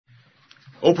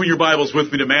Open your Bibles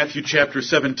with me to Matthew chapter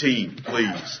 17,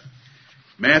 please.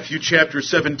 Matthew chapter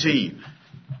 17.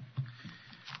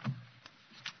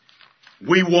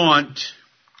 We want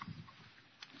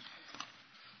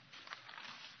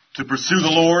to pursue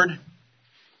the Lord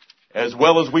as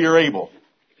well as we are able.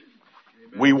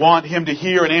 Amen. We want Him to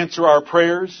hear and answer our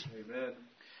prayers. Amen.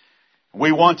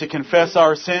 We want to confess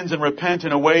our sins and repent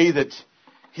in a way that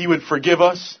He would forgive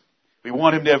us. We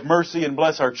want Him to have mercy and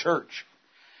bless our church.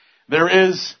 There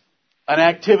is an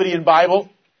activity in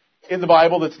the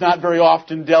Bible that's not very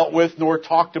often dealt with nor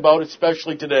talked about,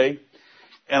 especially today.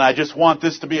 And I just want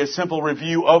this to be a simple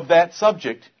review of that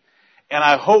subject. And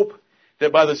I hope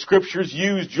that by the scriptures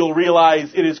used, you'll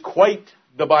realize it is quite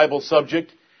the Bible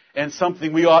subject and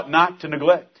something we ought not to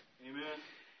neglect. Amen.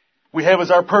 We have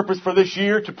as our purpose for this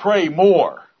year to pray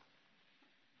more.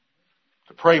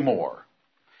 To pray more.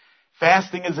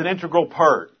 Fasting is an integral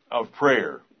part of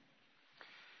prayer.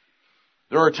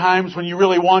 There are times when you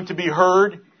really want to be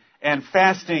heard, and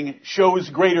fasting shows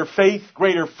greater faith,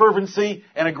 greater fervency,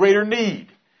 and a greater need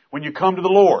when you come to the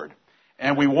Lord.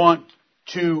 And we want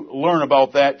to learn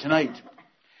about that tonight.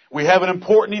 We have an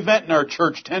important event in our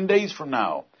church 10 days from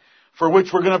now, for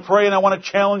which we're going to pray, and I want to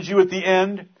challenge you at the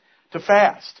end to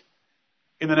fast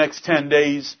in the next 10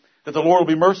 days, that the Lord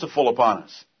will be merciful upon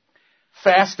us.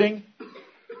 Fasting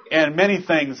and many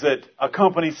things that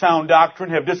accompany sound doctrine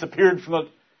have disappeared from the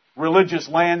religious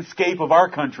landscape of our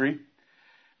country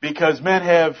because men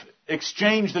have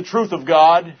exchanged the truth of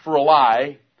God for a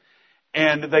lie,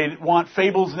 and they want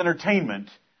fables and entertainment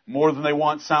more than they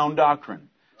want sound doctrine.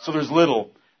 So there's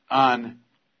little on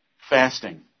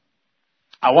fasting.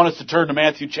 I want us to turn to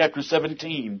Matthew chapter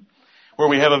 17, where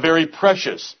we have a very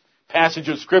precious passage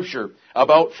of Scripture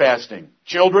about fasting.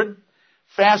 Children,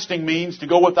 fasting means to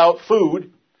go without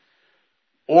food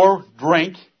or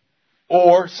drink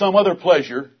or some other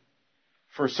pleasure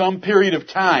for some period of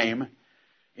time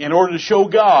in order to show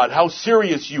God how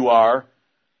serious you are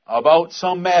about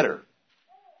some matter.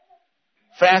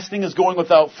 Fasting is going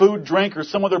without food, drink, or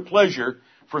some other pleasure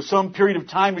for some period of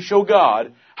time to show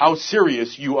God how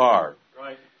serious you are.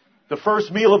 Right. The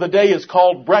first meal of the day is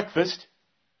called breakfast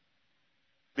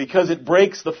because it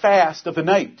breaks the fast of the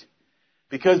night.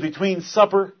 Because between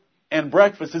supper and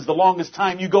breakfast is the longest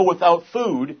time you go without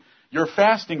food. You're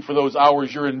fasting for those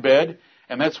hours you're in bed.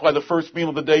 And that's why the first meal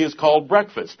of the day is called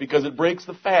breakfast, because it breaks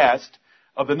the fast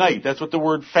of the night. That's what the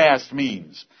word fast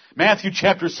means. Matthew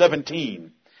chapter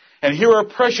 17. And here are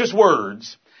precious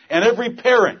words, and every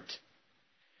parent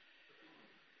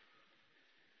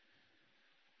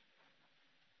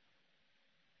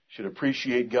should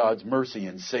appreciate God's mercy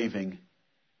in saving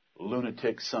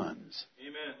lunatic sons.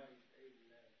 Amen.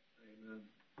 Amen.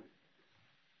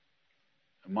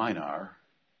 Mine are.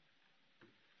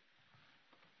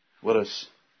 Let us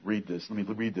read this. Let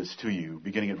me read this to you,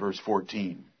 beginning at verse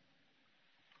 14.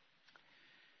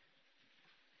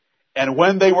 And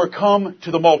when they were come to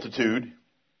the multitude,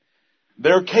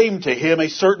 there came to him a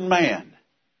certain man,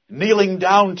 kneeling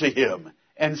down to him,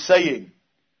 and saying,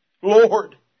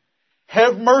 Lord,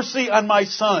 have mercy on my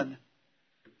son,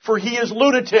 for he is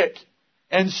lunatic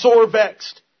and sore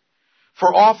vexed.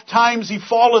 For oft times he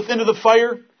falleth into the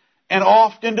fire, and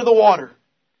oft into the water.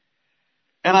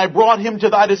 And I brought him to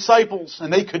thy disciples,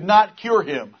 and they could not cure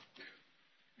him.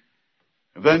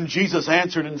 Then Jesus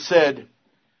answered and said,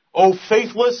 O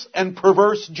faithless and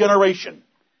perverse generation,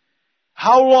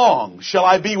 how long shall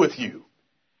I be with you?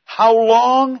 How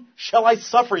long shall I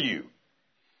suffer you?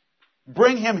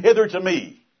 Bring him hither to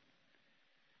me.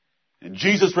 And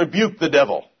Jesus rebuked the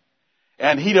devil,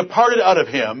 and he departed out of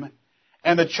him,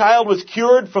 and the child was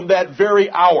cured from that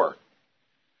very hour.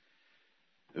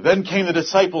 Then came the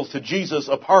disciples to Jesus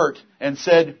apart and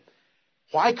said,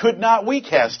 Why could not we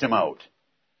cast him out?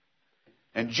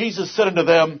 And Jesus said unto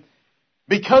them,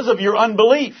 Because of your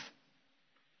unbelief.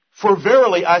 For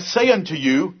verily I say unto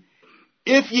you,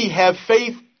 if ye have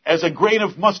faith as a grain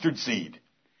of mustard seed,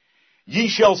 ye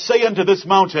shall say unto this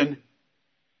mountain,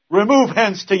 Remove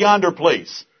hence to yonder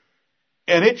place,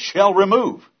 and it shall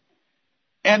remove,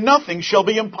 and nothing shall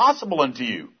be impossible unto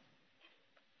you.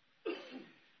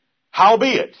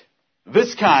 Howbeit,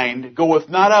 this kind goeth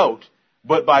not out,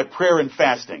 but by prayer and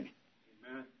fasting.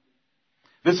 Amen.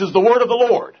 This is the word of the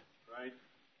Lord. Right.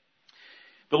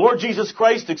 The Lord Jesus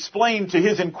Christ explained to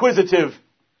his inquisitive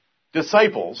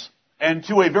disciples, and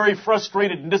to a very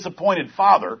frustrated and disappointed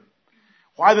father,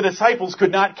 why the disciples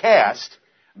could not cast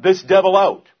this devil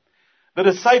out. The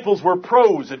disciples were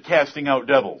pros at casting out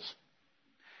devils.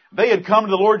 They had come to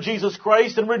the Lord Jesus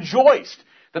Christ and rejoiced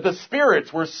that the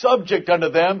spirits were subject unto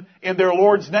them in their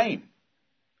Lord's name.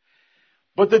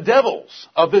 But the devils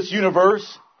of this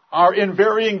universe are in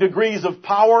varying degrees of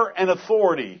power and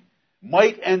authority,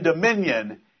 might and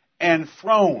dominion, and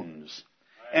thrones.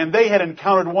 And they had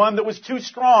encountered one that was too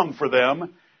strong for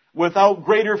them, without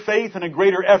greater faith and a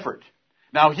greater effort.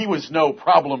 Now, he was no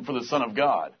problem for the Son of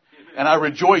God. And I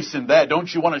rejoice in that.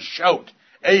 Don't you want to shout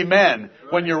amen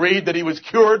when you read that he was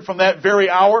cured from that very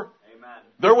hour? Amen.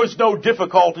 There was no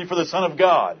difficulty for the Son of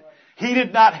God. He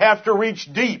did not have to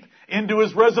reach deep into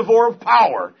his reservoir of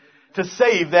power to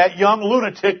save that young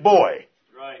lunatic boy.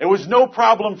 Right. It was no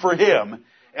problem for him.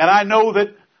 And I know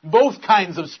that both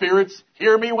kinds of spirits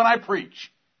hear me when I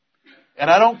preach. And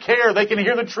I don't care. They can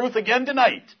hear the truth again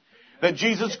tonight. That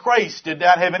Jesus Christ did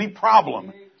not have any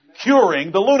problem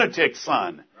curing the lunatic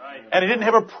son. Right. And he didn't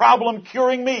have a problem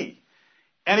curing me.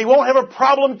 And he won't have a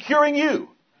problem curing you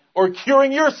or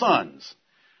curing your sons.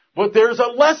 But there's a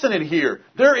lesson in here.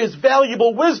 There is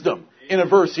valuable wisdom in a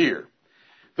verse here.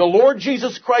 The Lord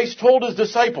Jesus Christ told his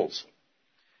disciples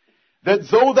that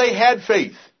though they had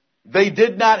faith, they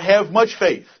did not have much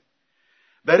faith.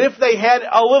 That if they had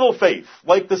a little faith,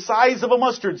 like the size of a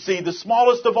mustard seed, the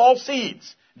smallest of all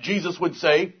seeds, Jesus would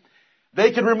say,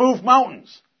 they could remove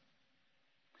mountains.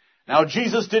 Now,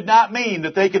 Jesus did not mean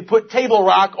that they could put Table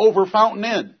Rock over Fountain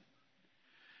Inn.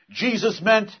 Jesus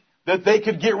meant that they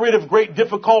could get rid of great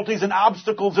difficulties and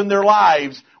obstacles in their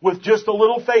lives with just a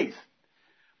little faith.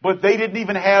 But they didn't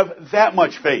even have that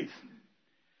much faith.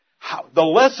 The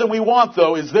lesson we want,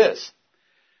 though, is this.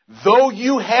 Though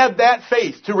you had that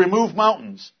faith to remove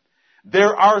mountains,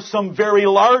 there are some very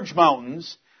large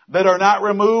mountains that are not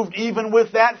removed even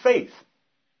with that faith.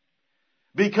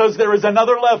 Because there is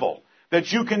another level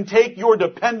that you can take your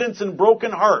dependence and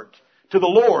broken heart to the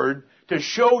Lord to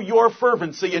show your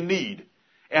fervency and need.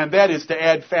 And that is to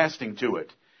add fasting to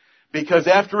it. Because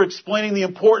after explaining the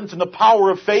importance and the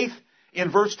power of faith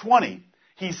in verse 20,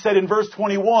 he said in verse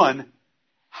 21,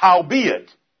 howbeit,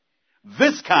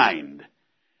 this kind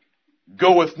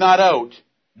goeth not out,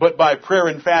 but by prayer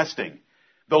and fasting.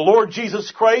 The Lord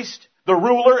Jesus Christ, the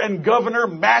ruler and governor,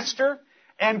 master,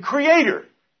 and creator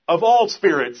of all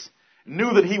spirits,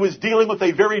 knew that he was dealing with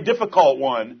a very difficult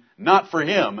one, not for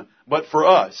him, but for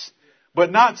us.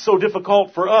 But not so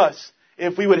difficult for us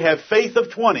if we would have faith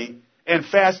of 20 and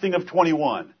fasting of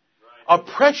 21. Right. A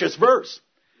precious verse.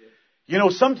 You know,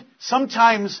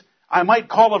 sometimes I might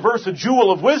call a verse a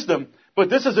jewel of wisdom, but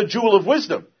this is a jewel of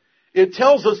wisdom. It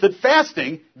tells us that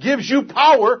fasting gives you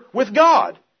power with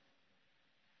God.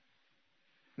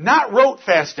 Not rote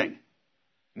fasting.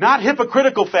 Not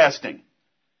hypocritical fasting.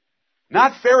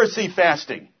 Not Pharisee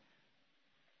fasting.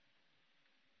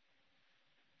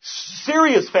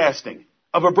 Serious fasting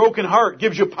of a broken heart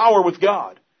gives you power with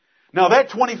God. Now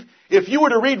if you were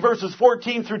to read verses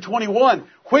 14 through 21,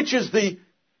 which is the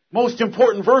most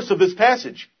important verse of this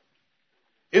passage?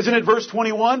 Isn't it verse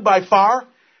 21 by far?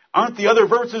 Aren't the other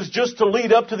verses just to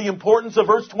lead up to the importance of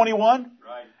verse 21?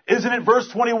 Right. Isn't it verse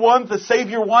 21 the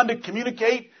Savior wanted to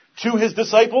communicate to his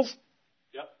disciples?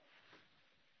 Yep.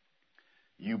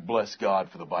 You bless God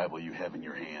for the Bible you have in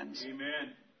your hands.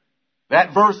 Amen.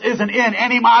 That verse isn't in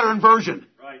any modern version.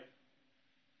 Right.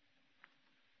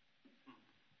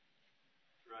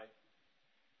 Right.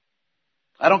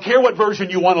 I don't care what version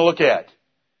you want to look at.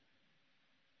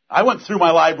 I went through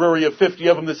my library of 50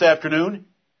 of them this afternoon.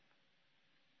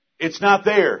 It's not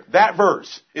there. That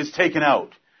verse is taken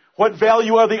out. What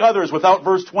value are the others without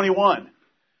verse 21?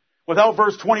 Without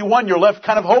verse 21, you're left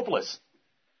kind of hopeless.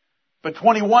 But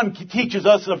 21 teaches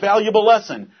us a valuable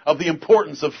lesson of the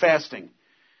importance of fasting.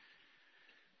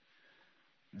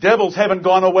 Devils haven't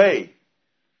gone away.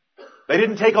 They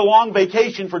didn't take a long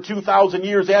vacation for 2,000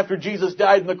 years after Jesus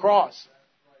died on the cross.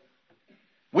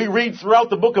 We read throughout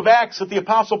the book of Acts that the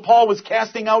Apostle Paul was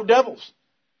casting out devils.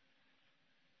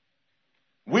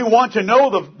 We want to know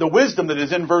the wisdom that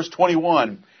is in verse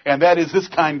 21, and that is, this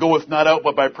kind goeth not out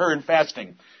but by prayer and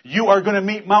fasting. You are going to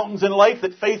meet mountains in life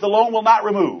that faith alone will not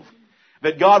remove.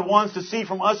 That God wants to see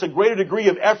from us a greater degree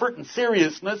of effort and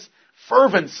seriousness,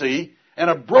 fervency, and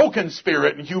a broken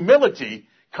spirit and humility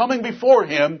coming before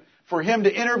Him for Him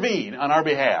to intervene on our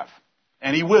behalf.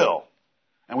 And He will.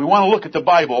 And we want to look at the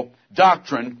Bible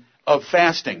doctrine of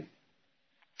fasting.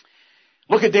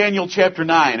 Look at Daniel chapter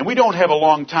 9. And we don't have a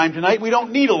long time tonight. We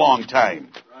don't need a long time.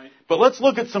 Right. But let's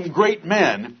look at some great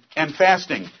men and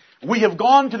fasting. We have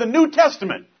gone to the New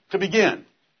Testament to begin.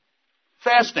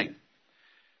 Fasting.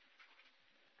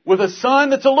 With a son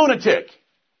that's a lunatic.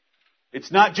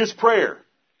 It's not just prayer.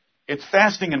 It's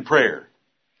fasting and prayer.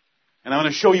 And I'm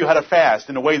going to show you how to fast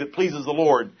in a way that pleases the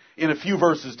Lord in a few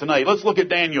verses tonight. Let's look at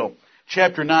Daniel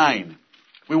chapter 9.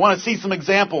 We want to see some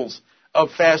examples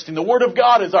of fasting. The Word of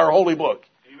God is our holy book.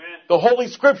 Amen. The Holy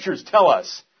Scriptures tell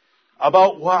us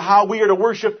about how we are to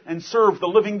worship and serve the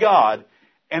living God.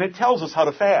 And it tells us how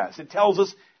to fast. It tells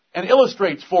us and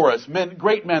illustrates for us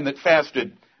great men that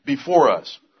fasted before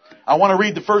us. I want to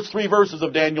read the first 3 verses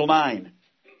of Daniel 9.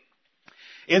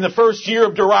 In the first year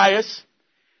of Darius,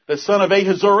 the son of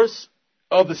Ahasuerus,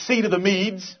 of the seed of the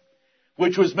Medes,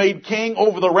 which was made king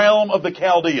over the realm of the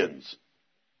Chaldeans.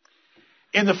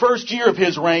 In the first year of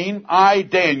his reign, I,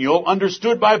 Daniel,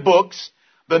 understood by books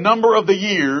the number of the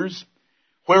years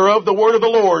whereof the word of the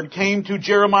Lord came to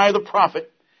Jeremiah the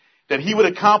prophet, that he would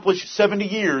accomplish 70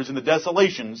 years in the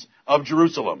desolations of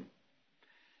Jerusalem.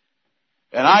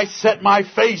 And I set my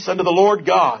face unto the Lord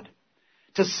God,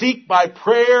 to seek by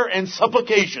prayer and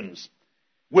supplications,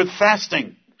 with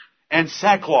fasting and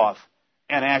sackcloth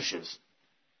and ashes.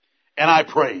 And I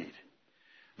prayed.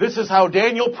 This is how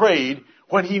Daniel prayed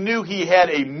when he knew he had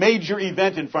a major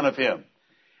event in front of him.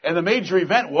 And the major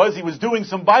event was he was doing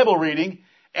some Bible reading,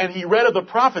 and he read of the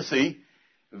prophecy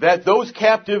that those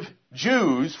captive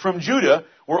Jews from Judah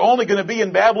were only going to be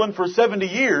in Babylon for 70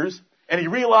 years, and he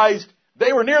realized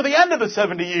they were near the end of the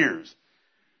 70 years.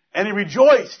 And he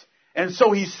rejoiced. And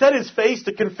so he set his face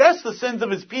to confess the sins of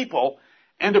his people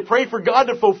and to pray for God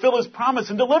to fulfill his promise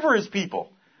and deliver his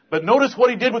people. But notice what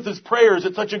he did with his prayers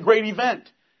at such a great event.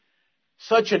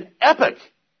 Such an epic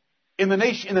in the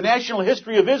national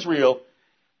history of Israel.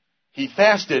 He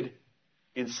fasted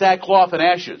in sackcloth and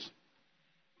ashes.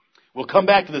 We'll come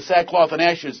back to the sackcloth and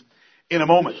ashes in a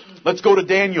moment. Let's go to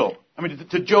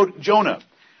Jonah,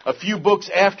 a few books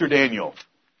after Daniel.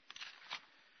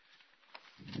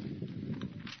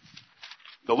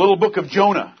 The little book of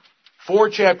Jonah, 4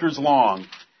 chapters long.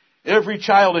 Every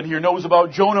child in here knows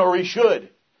about Jonah, or he should.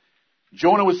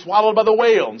 Jonah was swallowed by the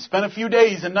whale and spent a few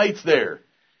days and nights there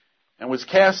and was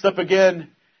cast up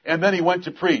again, and then he went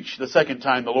to preach the second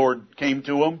time the Lord came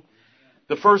to him.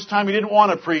 The first time he didn't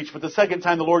want to preach, but the second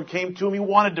time the Lord came to him, he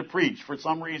wanted to preach for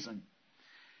some reason.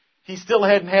 He still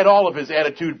hadn't had all of his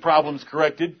attitude problems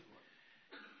corrected,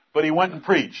 but he went and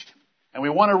preached. And we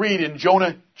want to read in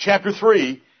Jonah chapter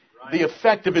 3 the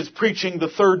effect of his preaching the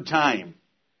third time.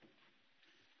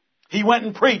 He went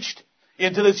and preached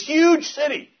into this huge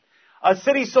city, a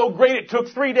city so great it took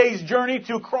 3 days' journey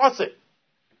to cross it.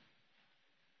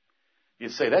 You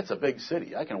say, that's a big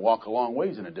city. I can walk a long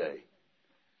ways in a day.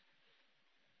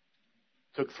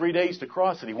 Took 3 days to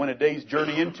cross it. He went a day's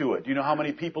journey into it. Do you know how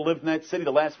many people lived in that city?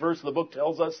 The last verse of the book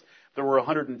tells us there were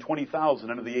 120,000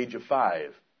 under the age of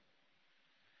 5.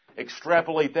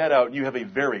 Extrapolate that out and you have a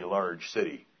very large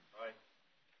city. Right.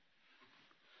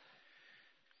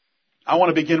 I want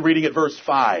to begin reading at verse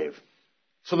 5.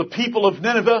 So the people of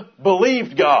Nineveh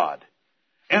believed God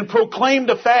and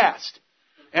proclaimed a fast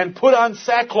and put on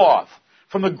sackcloth,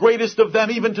 from the greatest of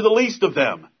them even to the least of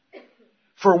them.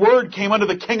 For word came unto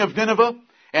the king of Nineveh,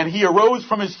 and he arose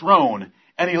from his throne,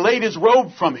 and he laid his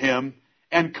robe from him,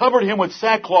 and covered him with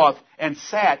sackcloth, and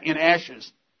sat in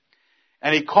ashes.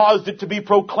 And he caused it to be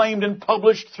proclaimed and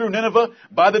published through Nineveh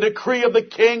by the decree of the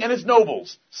king and his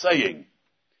nobles, saying,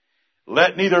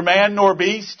 Let neither man nor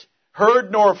beast,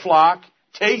 herd nor flock,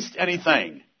 taste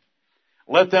anything.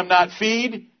 Let them not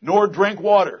feed nor drink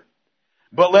water,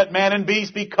 but let man and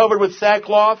beast be covered with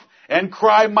sackcloth, and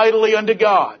cry mightily unto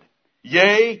God.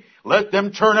 Yea, let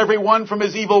them turn every one from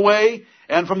his evil way,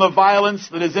 and from the violence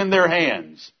that is in their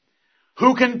hands.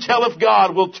 Who can tell if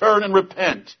God will turn and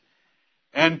repent,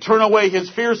 and turn away his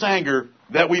fierce anger,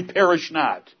 that we perish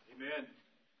not? Amen.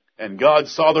 And God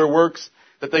saw their works,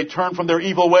 that they turned from their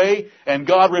evil way, and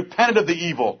God repented of the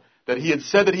evil that he had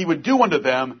said that he would do unto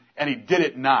them, and he did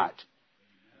it not.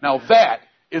 Now that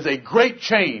is a great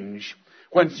change.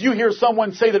 When you hear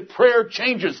someone say that prayer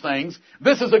changes things,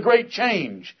 this is a great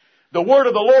change. The word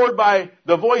of the Lord by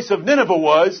the voice of Nineveh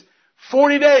was,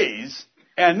 40 days,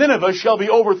 and Nineveh shall be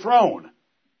overthrown.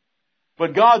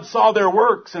 But God saw their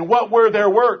works, and what were their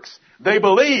works? They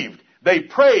believed, they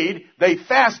prayed, they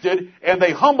fasted, and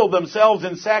they humbled themselves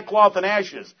in sackcloth and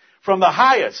ashes, from the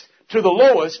highest to the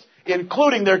lowest,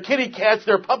 including their kitty cats,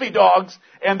 their puppy dogs,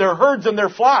 and their herds and their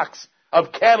flocks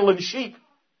of cattle and sheep.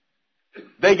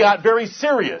 They got very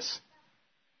serious,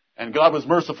 and God was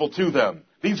merciful to them.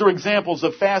 These are examples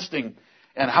of fasting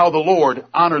and how the Lord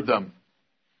honored them.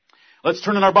 Let's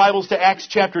turn in our Bibles to Acts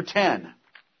chapter 10.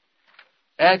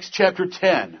 Acts chapter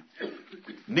 10.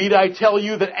 Need I tell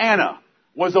you that Anna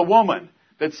was a woman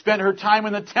that spent her time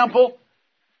in the temple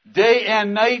day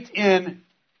and night in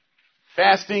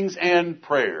fastings and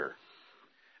prayer?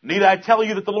 Need I tell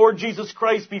you that the Lord Jesus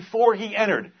Christ, before he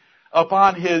entered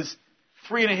upon his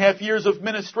 3.5 years of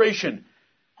ministration,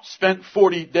 spent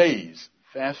 40 days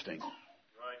fasting?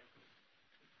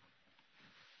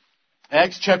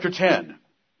 Acts chapter 10.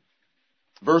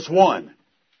 Verse 1.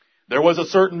 There was a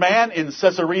certain man in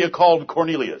Caesarea called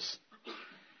Cornelius,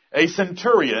 a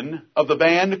centurion of the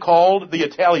band called the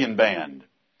Italian band,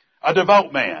 a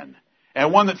devout man,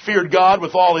 and one that feared God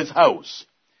with all his house,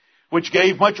 which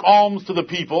gave much alms to the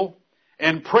people,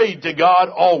 and prayed to God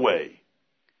always.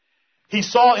 He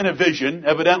saw in a vision,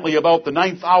 evidently about the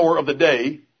 9th hour of the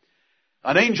day,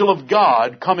 an angel of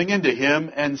God coming into him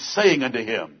and saying unto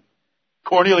him,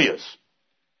 Cornelius.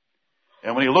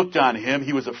 And when he looked on him,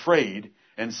 he was afraid,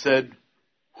 and said,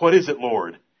 What is it,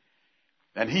 Lord?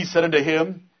 And he said unto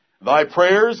him, Thy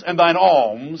prayers and thine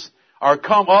alms are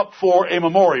come up for a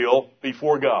memorial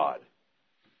before God.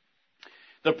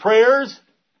 The prayers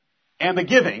and the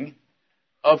giving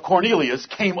of Cornelius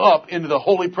came up into the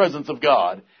holy presence of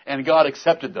God, and God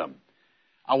accepted them.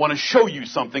 I want to show you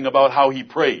something about how he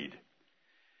prayed.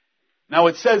 Now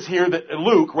it says here that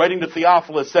Luke, writing to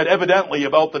Theophilus, said evidently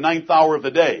about the 9th hour of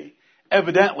the day.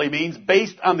 Evidently means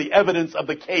based on the evidence of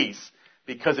the case,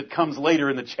 because it comes later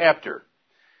in the chapter.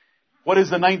 What is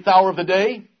the 9th hour of the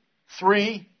day?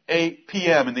 3:08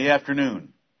 p.m. in the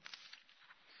afternoon.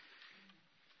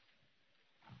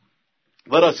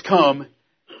 Let us come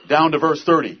down to verse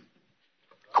 30.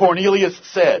 Cornelius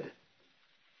said,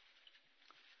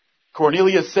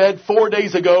 4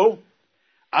 days ago,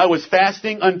 I was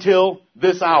fasting until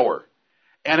this hour.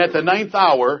 And at the 9th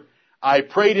hour, I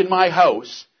prayed in my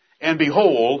house, and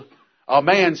behold, a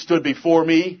man stood before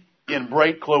me in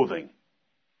bright clothing.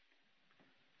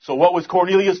 So what was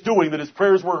Cornelius doing that his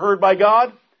prayers were heard by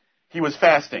God? He was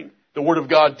fasting. The Word of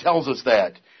God tells us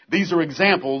that. These are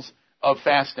examples of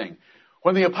fasting.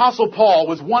 When the Apostle Paul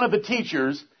was one of the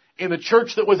teachers in the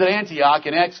church that was at Antioch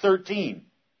in Acts 13,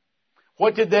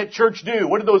 what did that church do?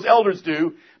 What did those elders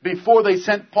do before they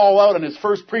sent Paul out on his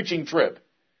first preaching trip?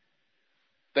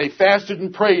 They fasted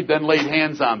and prayed, then laid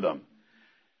hands on them.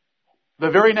 The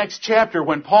very next chapter,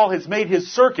 when Paul has made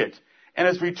his circuit and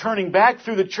is returning back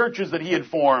through the churches that he had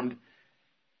formed,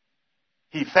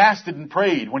 he fasted and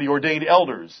prayed when he ordained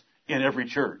elders in every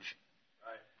church.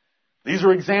 These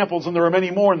are examples, and there are many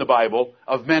more in the Bible,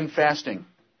 of men fasting.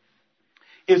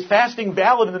 Is fasting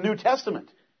valid in the New Testament?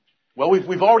 Well,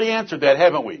 we've already answered that,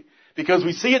 haven't we? Because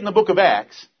we see it in the book of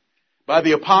Acts by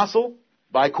the apostle,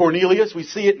 by Cornelius. We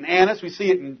see it in Annas. We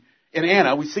see it in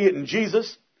Anna. We see it in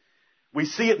Jesus. We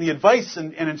see it in the advice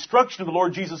and instruction of the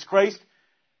Lord Jesus Christ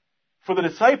for the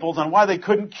disciples on why they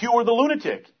couldn't cure the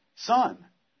lunatic son.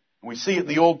 And we see it in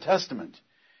the Old Testament.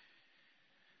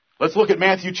 Let's look at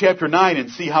Matthew chapter 9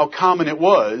 and see how common it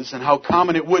was and how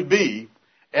common it would be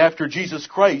after Jesus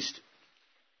Christ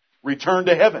returned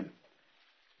to heaven.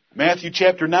 Matthew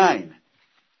chapter 9,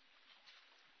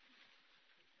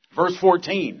 verse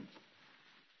 14.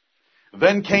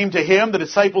 Then came to him the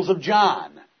disciples of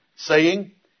John,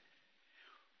 saying,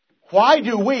 Why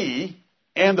do we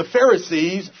and the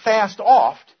Pharisees fast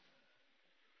oft,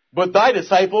 but thy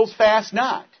disciples fast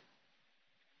not?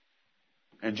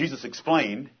 And Jesus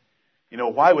explained,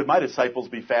 why would my disciples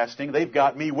be fasting? They've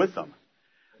got me with them.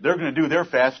 They're going to do their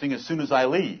fasting as soon as I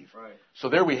leave. Right. So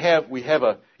there we have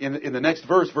in the next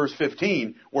verse, verse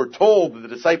 15, we're told that the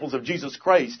disciples of Jesus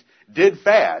Christ did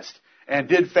fast, and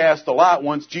did fast a lot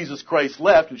once Jesus Christ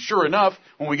left. And sure enough,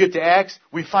 when we get to Acts,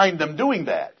 we find them doing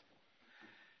that.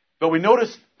 But we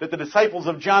notice that the disciples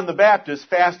of John the Baptist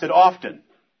fasted often.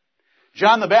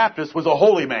 John the Baptist was a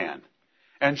holy man.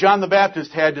 And John the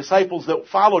Baptist had disciples that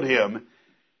followed him,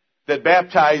 that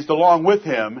baptized along with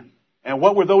him. And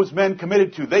what were those men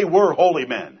committed to? They were holy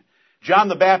men. John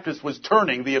the Baptist was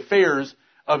turning the affairs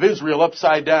of Israel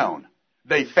upside down.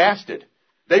 They fasted.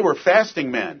 They were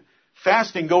fasting men.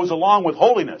 Fasting goes along with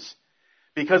holiness,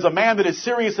 because a man that is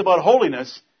serious about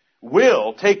holiness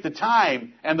will take the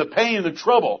time and the pain and the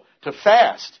trouble to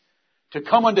fast, to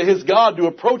come unto his God, to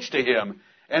approach to him,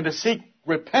 and to seek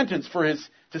repentance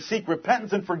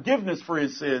and forgiveness for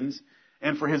his sins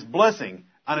and for his blessing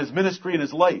on his ministry and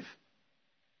his life.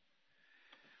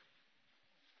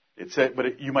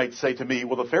 You might say to me,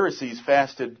 well, the Pharisees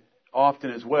fasted often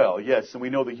as well. Yes, and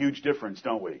we know the huge difference,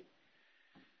 don't we?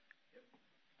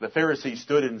 The Pharisee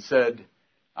stood and said,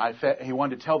 he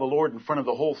wanted to tell the Lord in front of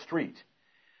the whole street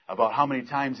about how many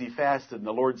times he fasted. And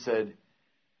the Lord said,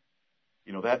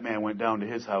 that man went down to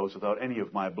his house without any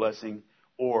of my blessing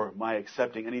or my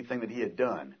accepting anything that he had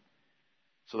done.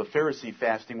 So the Pharisee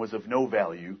fasting was of no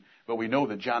value, but we know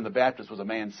that John the Baptist was a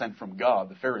man sent from God.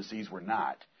 The Pharisees were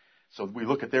not. So we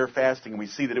look at their fasting and we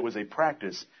see that it was a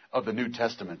practice of the New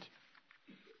Testament.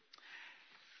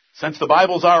 Since the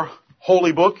Bible's our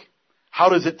holy book, how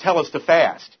does it tell us to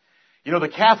fast? The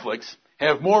Catholics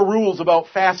have more rules about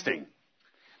fasting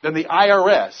than the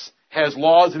IRS has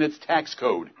laws in its tax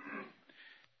code.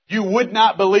 You would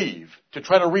not believe to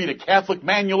try to read a Catholic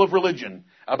manual of religion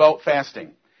about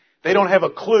fasting. They don't have a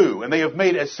clue, and they have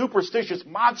made a superstitious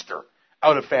monster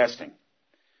out of fasting.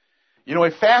 You know,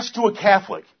 a fast to a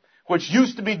Catholic, which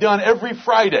used to be done every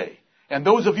Friday, and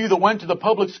those of you that went to the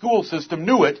public school system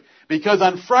knew it, because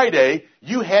on Friday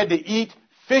you had to eat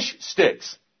fish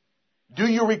sticks. Do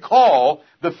you recall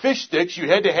the fish sticks you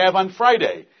had to have on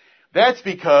Friday? That's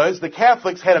because the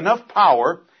Catholics had enough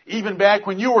power, even back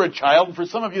when you were a child, and for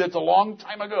some of you that's a long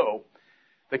time ago,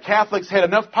 the Catholics had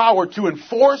enough power to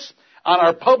enforce on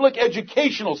our public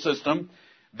educational system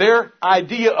their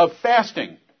idea of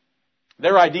fasting.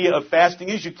 Their idea of fasting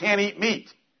is you can't eat meat.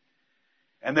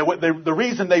 And the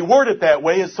reason they word it that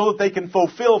way is so that they can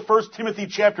fulfill 1 Timothy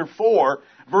chapter 4,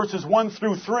 verses 1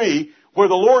 through 3, where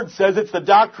the Lord says it's the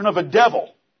doctrine of a devil.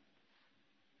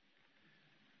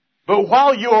 But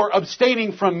while you're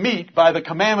abstaining from meat by the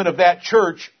commandment of that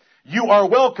church, you are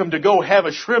welcome to go have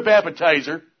a shrimp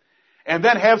appetizer and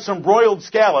then have some broiled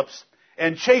scallops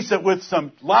and chase it with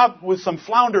some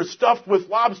flounder stuffed with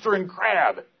lobster and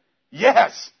crab.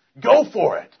 Yes, go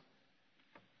for it.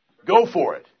 Go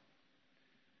for it.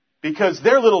 Because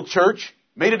their little church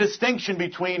made a distinction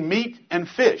between meat and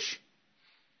fish.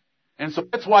 And so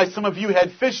that's why some of you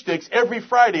had fish sticks every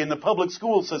Friday in the public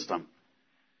school system.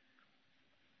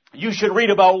 You should read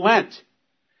about Lent.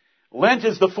 Lent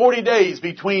is the 40 days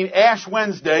between Ash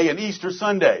Wednesday and Easter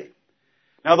Sunday.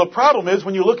 Now the problem is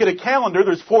when you look at a calendar,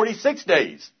 there's 46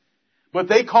 days. But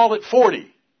they call it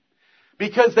 40.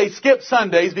 Because they skip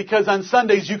Sundays, because on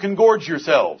Sundays you can gorge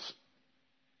yourselves.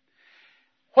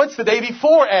 What's the day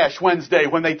before Ash Wednesday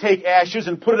when they take ashes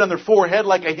and put it on their forehead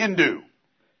like a Hindu?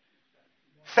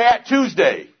 Fat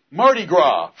Tuesday. Mardi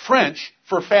Gras, French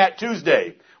for Fat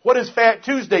Tuesday. What does Fat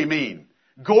Tuesday mean?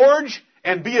 Gorge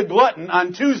and be a glutton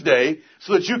on Tuesday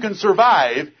so that you can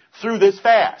survive through this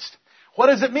fast. What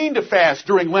does it mean to fast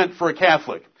during Lent for a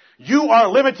Catholic? You are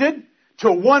limited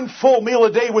to 1 full meal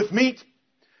a day with meat,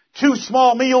 2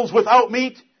 small meals without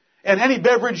meat, and any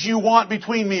beverage you want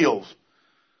between meals.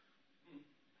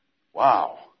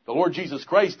 Wow. The Lord Jesus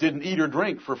Christ didn't eat or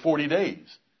drink for 40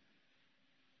 days.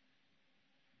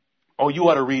 Oh, you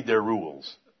ought to read their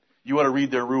rules. You ought to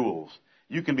read their rules.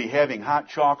 You can be having hot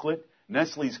chocolate,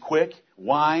 Nestle's Quick,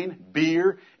 wine,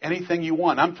 beer, anything you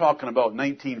want. I'm talking about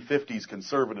 1950s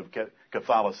conservative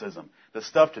Catholicism. The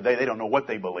stuff today, they don't know what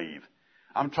they believe.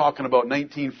 I'm talking about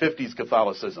 1950s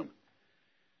Catholicism.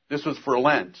 This was for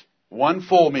Lent. 1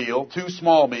 full meal, 2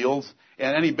 small meals,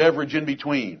 and any beverage in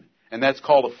between. And that's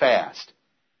called a fast.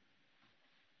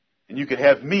 And you could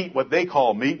have meat, what they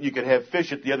call meat, and you could have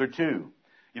fish at the other 2.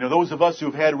 You know, those of us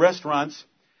who've had restaurants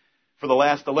for the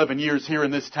last 11 years here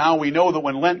in this town, we know that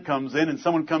when Lent comes in and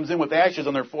someone comes in with ashes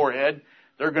on their forehead,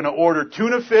 they're going to order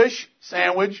tuna fish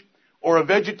sandwich or a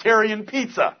vegetarian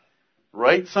pizza.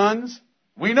 Right, sons?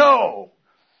 We know.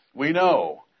 We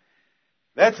know.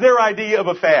 That's their idea of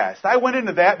a fast. I went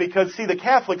into that because, see, the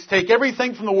Catholics take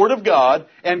everything from the Word of God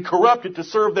and corrupt it to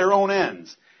serve their own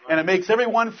ends. And it makes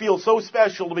everyone feel so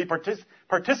special to be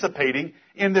participating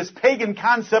in this pagan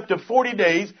concept of 40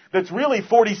 days that's really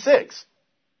 46.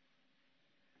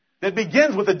 That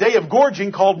begins with a day of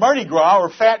gorging called Mardi Gras or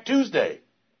Fat Tuesday.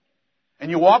 And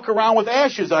you walk around with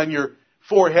ashes on your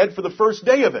forehead for the first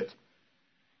day of it.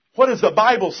 What does the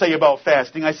Bible say about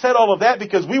fasting? I said all of that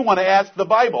because we want to ask the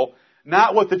Bible,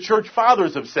 not what the church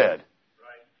fathers have said.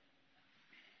 Right.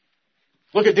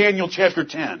 Look at Daniel chapter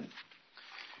 10.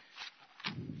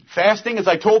 Fasting, as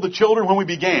I told the children when we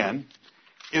began,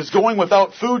 is going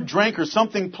without food, drink, or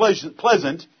something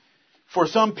pleasant for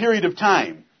some period of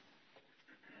time.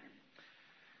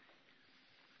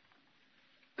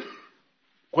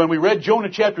 When we read Jonah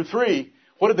chapter 3,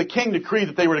 what did the king decree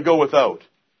that they were to go without?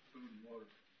 Food and water.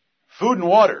 Food and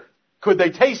water. Could they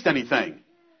taste anything?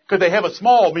 Could they have a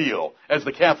small meal, as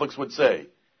the Catholics would say?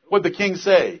 What did the king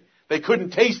say? They couldn't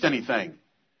taste anything.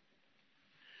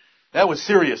 That was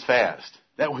serious fast.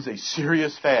 That was a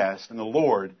serious fast, and the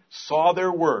Lord saw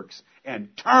their works and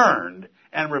turned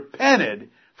and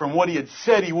repented from what He had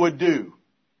said He would do.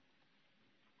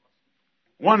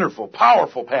 Wonderful,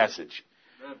 powerful passage.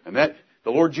 And that the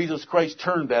Lord Jesus Christ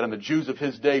turned that on the Jews of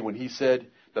His day when He said,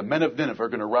 the men of Nineveh are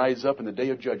going to rise up in the day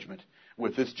of judgment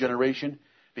with this generation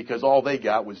because all they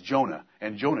got was Jonah.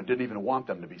 And Jonah didn't even want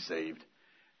them to be saved.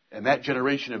 And that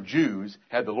generation of Jews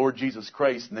had the Lord Jesus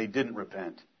Christ and they didn't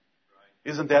repent.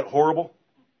 Isn't that horrible?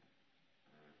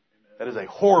 That is a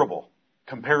horrible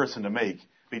comparison to make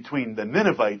between the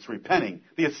Ninevites repenting,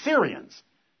 the Assyrians,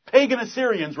 pagan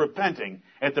Assyrians repenting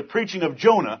at the preaching of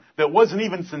Jonah that wasn't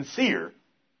even sincere.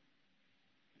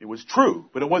 It was true,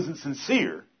 but it wasn't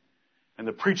sincere. and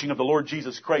the preaching of the Lord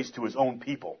Jesus Christ to his own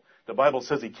people. The Bible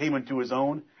says he came into his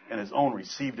own, and his own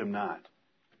received him not.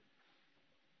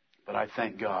 But I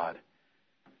thank God.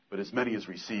 But as many as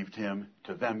received him,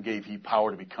 to them gave he power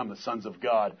to become the sons of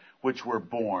God, which were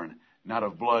born, not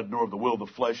of blood, nor of the will of the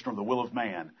flesh, nor of the will of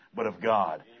man, but of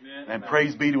God. Amen. And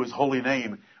praise be to his holy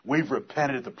name. We've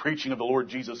repented at the preaching of the Lord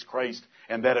Jesus Christ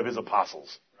and that of his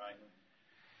apostles. Right.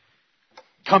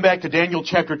 Come back to Daniel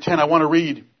chapter 10. I want to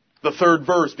read the 3rd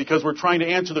verse because we're trying to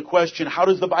answer the question, how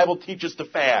does the Bible teach us to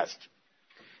fast?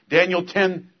 Daniel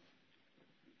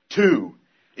 10:2.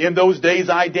 In those days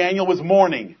I, Daniel, was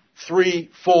mourning 3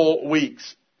 full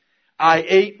weeks. I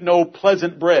ate no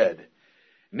pleasant bread,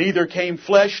 neither came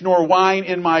flesh nor wine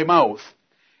in my mouth,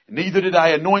 neither did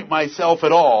I anoint myself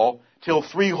at all, till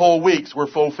 3 whole weeks were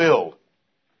fulfilled.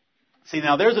 See,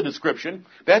 now there's a description.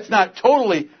 That's not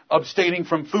totally abstaining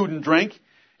from food and drink.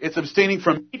 It's abstaining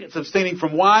from meat, it's abstaining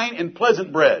from wine and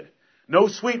pleasant bread. No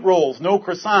sweet rolls, no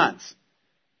croissants,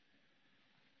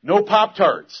 no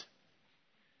Pop-Tarts.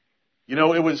 You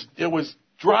know, it was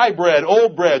dry bread,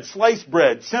 old bread, sliced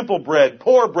bread, simple bread,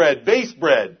 poor bread, base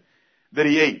bread that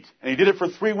he ate. And he did it for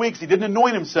 3 weeks. He didn't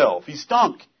anoint himself. He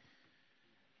stunk.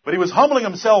 But he was humbling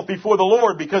himself before the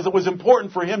Lord because it was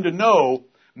important for him to know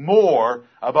more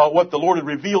about what the Lord had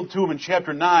revealed to him in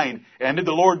chapter 9. And did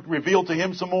the Lord reveal to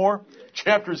him some more?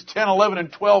 Chapters 10, 11,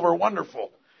 and 12 are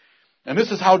wonderful. And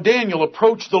this is how Daniel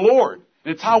approached the Lord.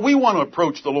 And it's how we want to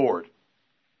approach the Lord.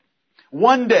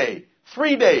 1 day,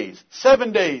 3 days,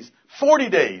 7 days, 40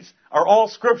 days are all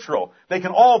scriptural. They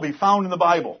can all be found in the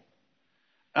Bible.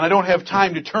 And I don't have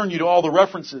time to turn you to all the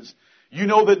references. You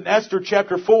know that in Esther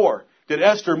chapter 4, that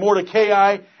Esther,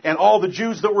 Mordecai, and all the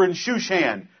Jews that were in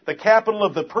Shushan, the capital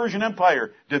of the Persian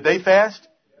Empire, did they fast?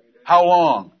 How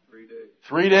long? 3 days.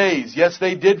 3 days. Yes,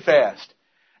 they did fast.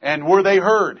 And were they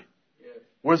heard? Yes.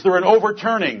 Was there an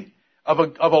overturning of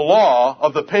a law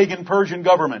of the pagan Persian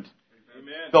government?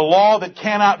 Amen. The law that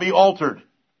cannot be altered.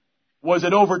 Was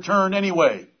it overturned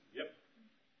anyway? Yep.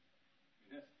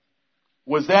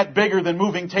 Was that bigger than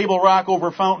moving Table Rock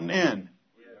over Fountain Inn?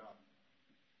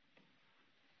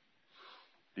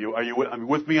 Yeah. Are you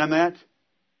with me on that?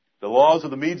 The laws of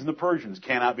the Medes and the Persians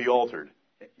cannot be altered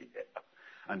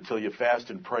until you fast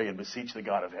and pray and beseech the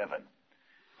God of heaven.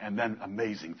 And then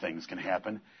amazing things can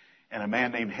happen. And a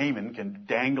man named Haman can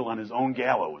dangle on his own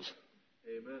gallows.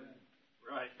 Amen.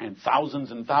 Right. And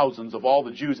thousands of all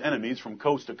the Jews' enemies from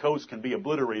coast to coast can be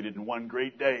obliterated in one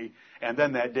great day. And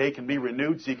then that day can be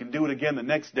renewed so you can do it again the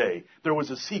next day. There was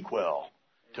a sequel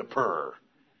to Pur.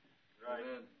 Right.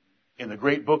 In the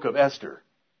great book of Esther.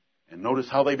 And notice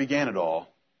how they began it all.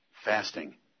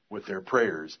 Fasting with their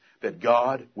prayers that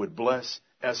God would bless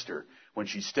Esther when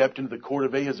she stepped into the court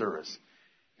of Ahasuerus.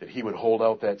 That he would hold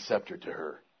out that scepter to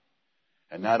her.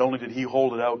 And not only did he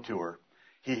hold it out to her,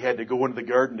 he had to go into the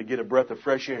garden to get a breath of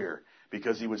fresh air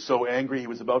because he was so angry he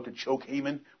was about to choke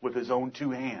Haman with his own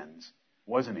 2 hands.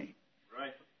 Wasn't he?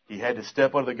 Right. He had to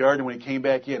step out of the garden when he came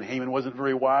back in. Haman wasn't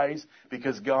very wise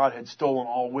because God had stolen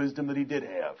all wisdom that he did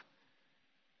have.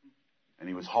 And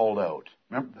he was hauled out.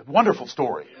 Remember, wonderful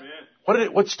story.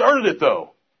 Amen. What started it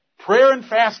though? Prayer and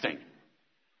fasting.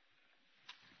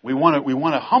 We want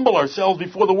to humble ourselves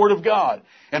before the Word of God.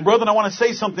 And brethren, I want to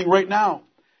say something right now.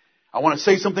 I want to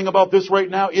say something about this right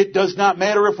now. It does not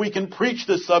matter if we can preach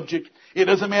the subject. It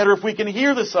doesn't matter if we can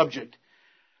hear the subject.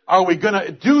 Are we going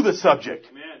to do the subject?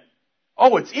 Amen.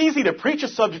 Oh, it's easy to preach a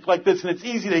subject like this and it's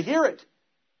easy to hear it.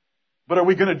 But are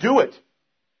we going to do it?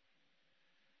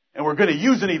 And we're going to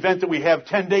use an event that we have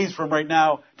 10 days from right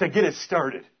now to get us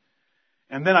started.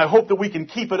 And then I hope that we can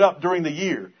keep it up during the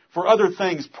year for other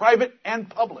things, private and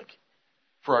public,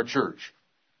 for our church.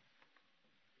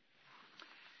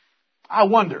 I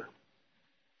wonder.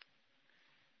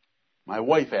 My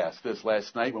wife asked this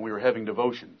last night when we were having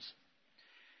devotions.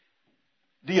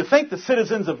 Do you think the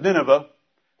citizens of Nineveh,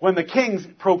 when the kings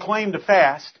proclaimed a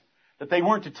fast, that they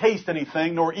weren't to taste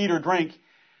anything nor eat or drink,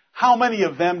 how many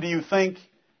of them do you think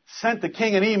sent the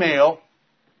king an email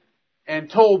and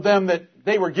told them that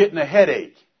they were getting a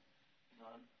headache?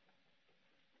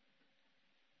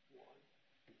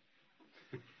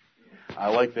 I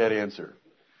like that answer.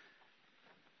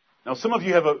 Now, some of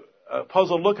you have a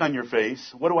puzzled look on your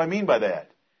face. What do I mean by that?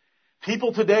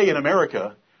 People today in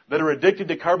America that are addicted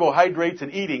to carbohydrates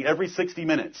and eating every 60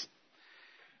 minutes.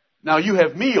 Now, you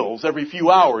have meals every few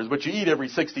hours, but you eat every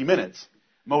 60 minutes,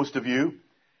 most of you.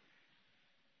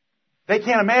 They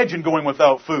can't imagine going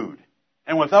without food.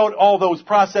 And without all those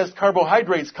processed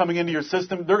carbohydrates coming into your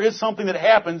system, there is something that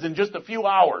happens in just a few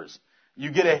hours.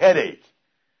 You get a headache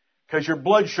because your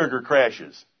blood sugar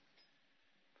crashes.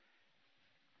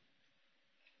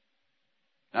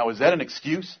 Now, is that an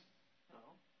excuse?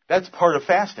 That's part of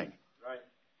fasting. Right.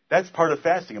 That's part of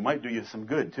fasting. It might do you some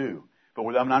good, too.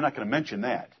 But I'm not going to mention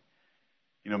that.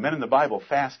 You know, men in the Bible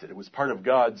fasted. It was part of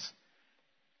God's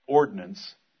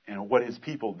ordinance and what His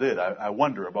people did. I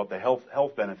wonder about the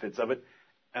health benefits of it.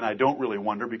 And I don't really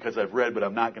wonder because I've read, but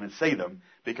I'm not going to say them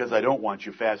because I don't want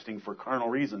you fasting for carnal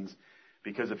reasons.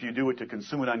 Because if you do it to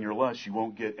consume it on your lust, you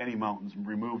won't get any mountains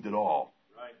removed at all.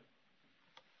 Right.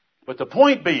 But the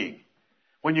point being,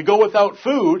 when you go without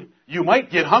food, you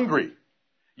might get hungry.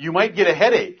 You might get a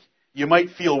headache. You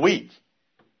might feel weak.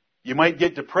 You might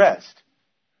get depressed.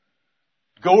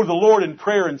 Go to the Lord in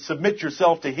prayer and submit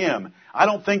yourself to Him. I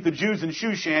don't think the Jews in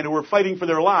Shushan who were fighting for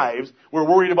their lives were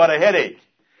worried about a headache.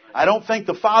 I don't think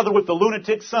the father with the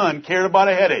lunatic son cared about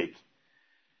a headache.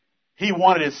 He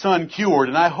wanted his son cured,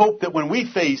 and I hope that when we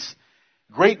face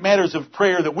great matters of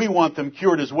prayer that we want them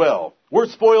cured as well. We're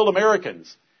spoiled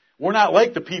Americans. We're not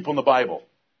like the people in the Bible.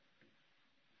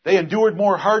 They endured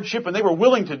more hardship and they were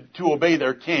willing to obey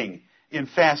their king in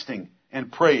fasting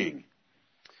and praying.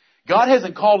 God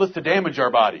hasn't called us to damage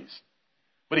our bodies,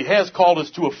 but He has called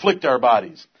us to afflict our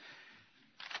bodies.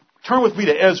 Turn with me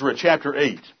to Ezra chapter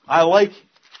 8. I like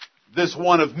this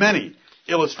one of many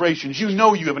illustrations. You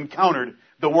know you have encountered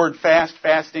the word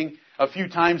fasting, a few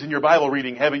times in your Bible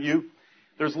reading, haven't you?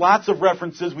 There's lots of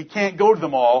references. We can't go to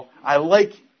them all. I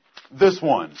like this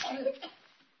one.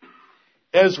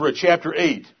 Ezra chapter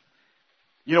 8.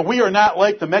 You know, we are not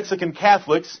like the Mexican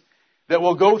Catholics that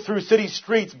will go through city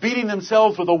streets beating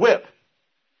themselves with a whip,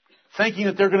 thinking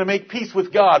that they're going to make peace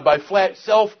with God by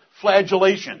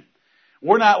self-flagellation.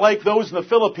 We're not like those in the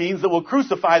Philippines that will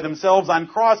crucify themselves on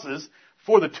crosses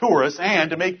for the tourists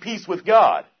and to make peace with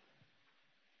God.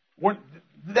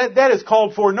 That is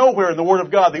called for nowhere in the Word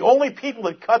of God. The only people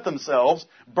that cut themselves,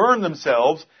 burn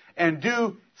themselves, and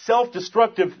do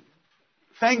self-destructive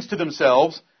things to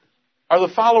themselves are the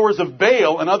followers of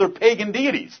Baal and other pagan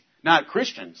deities, not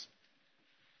Christians.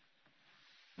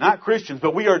 Not Christians,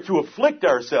 but we are to afflict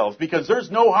ourselves because there's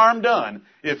no harm done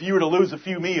if you were to lose a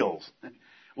few meals.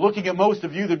 Looking at most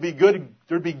of you, there'd be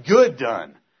good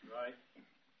done. Right.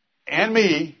 And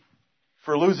me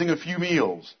for losing a few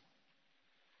meals.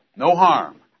 No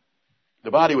harm.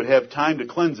 The body would have time to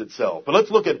cleanse itself. But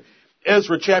let's look at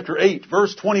Ezra chapter 8,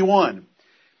 verse 21.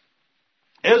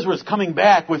 Ezra's coming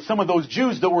back with some of those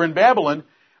Jews that were in Babylon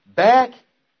back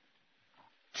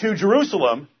to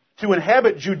Jerusalem to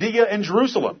inhabit Judea and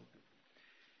Jerusalem.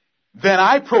 Then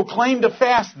I proclaimed a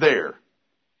fast there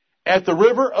at the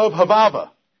river of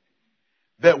Havava,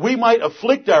 that we might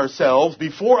afflict ourselves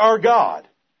before our God,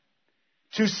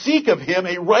 to seek of Him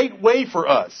a right way for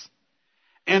us,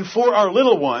 and for our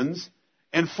little ones,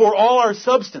 and for all our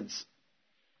substance.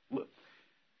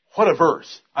 What a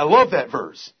verse. I love that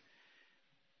verse.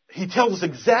 He tells us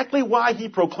exactly why he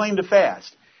proclaimed a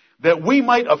fast. That we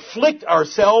might afflict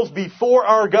ourselves before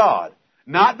our God.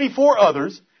 Not before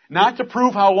others, not to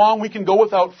prove how long we can go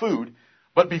without food,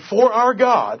 but before our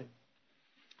God,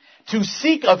 to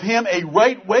seek of Him a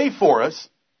right way for us,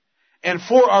 and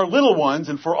for our little ones,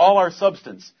 and for all our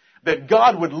substance. That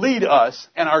God would lead us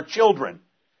and our children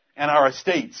and our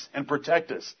estates and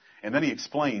protect us. And then he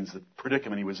explains the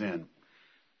predicament he was in.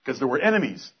 Because there were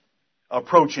enemies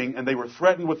approaching and they were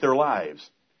threatened with their lives.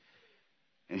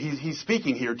 And he's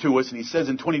speaking here to us and he says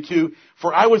in 22,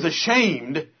 "For I was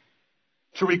ashamed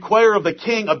to require of the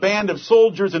king a band of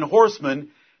soldiers and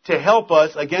horsemen to help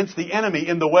us against the enemy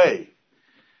in the way."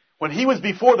 When he was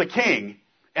before the king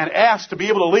and asked to be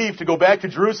able to leave to go back to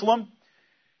Jerusalem,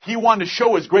 he wanted to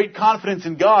show his great confidence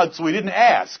in God, so he didn't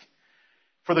ask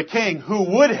for the king,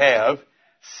 who would have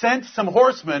sent some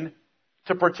horsemen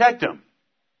to protect him.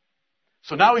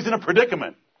 So now he's in a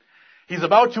predicament. He's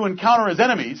about to encounter his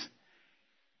enemies.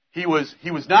 He was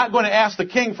not going to ask the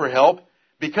king for help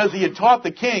because he had taught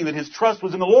the king that his trust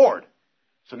was in the Lord.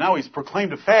 So now he's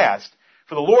proclaimed a fast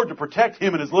for the Lord to protect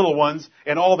him and his little ones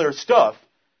and all their stuff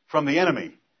from the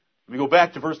enemy. Let me go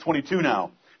back to verse 22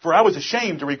 now. "For I was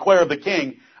ashamed to require of the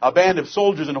king a band of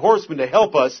soldiers and horsemen to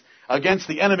help us against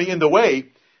the enemy in the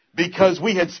way, because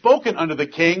we had spoken unto the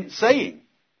king, saying,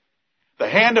 The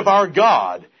hand of our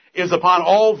God is upon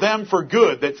all them for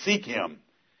good that seek Him.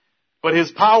 But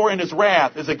His power and His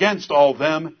wrath is against all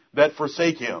them that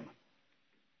forsake Him.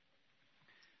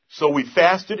 So we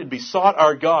fasted and besought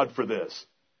our God for this.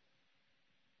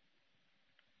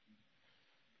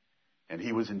 And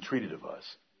He was entreated of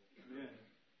us." Amen.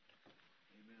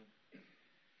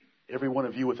 Every one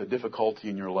of you with a difficulty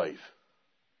in your life.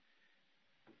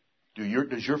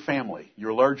 Does your family,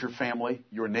 your larger family,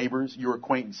 your neighbors, your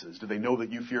acquaintances, do they know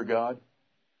that you fear God?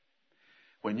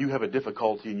 When you have a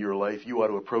difficulty in your life, you ought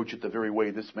to approach it the very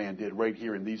way this man did right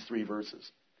here in these 3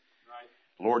 verses.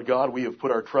 Right. Lord God, we have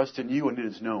put our trust in you and it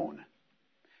is known.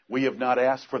 We have not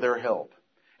asked for their help.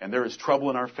 And there is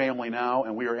trouble in our family now,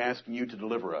 and we are asking you to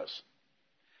deliver us.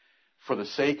 For the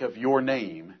sake of your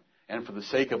name, and for the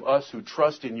sake of us who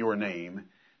trust in your name,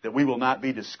 that we will not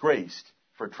be disgraced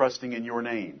for trusting in your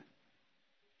name.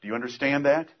 Do you understand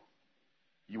that?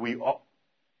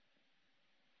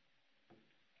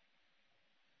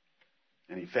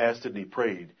 And he fasted and he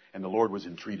prayed, and the Lord was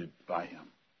entreated by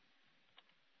him.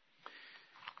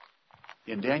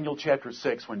 In Daniel chapter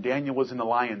 6, when Daniel was in the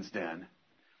lion's den,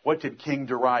 what did King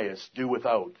Darius do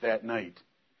without that night?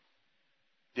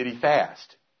 Did he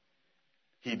fast?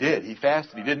 He did. He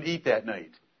fasted. He didn't eat that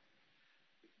night.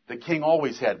 The king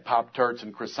always had Pop-Tarts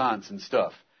and croissants and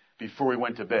stuff before he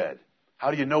went to bed. How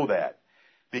do you know that?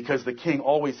 Because the king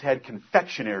always had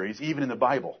confectionaries, even in the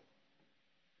Bible.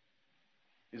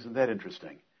 Isn't that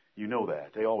interesting? You know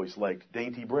that. They always liked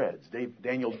dainty breads.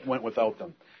 Daniel went without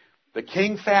them. The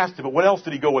king fasted, but what else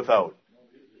did he go without?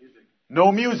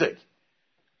 No music.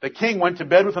 The king went to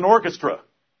bed with an orchestra.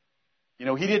 You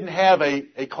know, he didn't have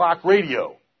a clock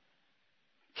radio.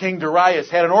 King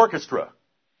Darius had an orchestra.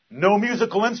 No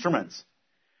musical instruments.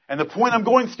 And the point I'm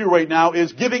going through right now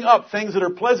is giving up things that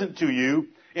are pleasant to you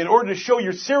in order to show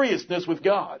your seriousness with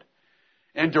God.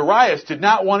 And Darius did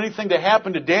not want anything to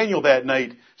happen to Daniel that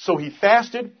night, so he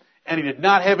fasted, and he did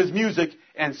not have his music,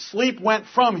 and sleep went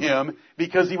from him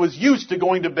because he was used to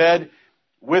going to bed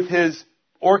with his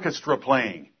orchestra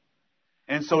playing.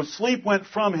 And so sleep went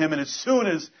from him, and as soon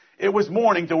as it was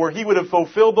morning to where he would have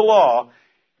fulfilled the law,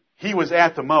 he was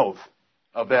at the mouth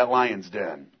of that lion's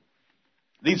den.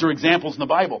 These are examples in the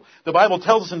Bible. The Bible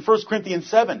tells us in 1 Corinthians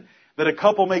 7 that a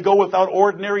couple may go without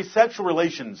ordinary sexual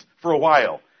relations for a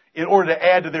while in order to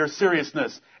add to their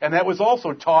seriousness. And that was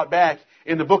also taught back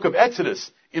in the book of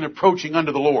Exodus in approaching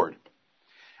unto the Lord.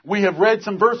 We have read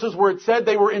some verses where it said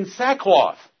they were in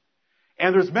sackcloth.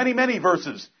 And there's many, many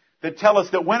verses that tell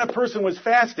us that when a person was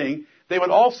fasting, they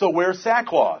would also wear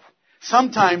sackcloth.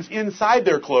 Sometimes inside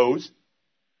their clothes,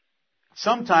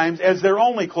 sometimes as their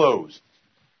only clothes.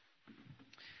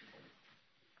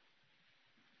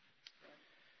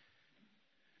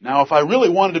 Now, if I really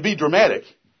wanted to be dramatic,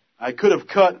 I could have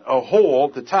cut a hole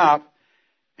at the top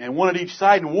and one at each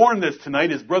side and worn this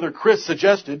tonight, as Brother Chris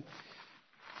suggested.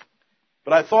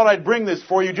 But I thought I'd bring this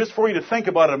for you, just for you to think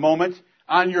about it a moment.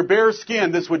 On your bare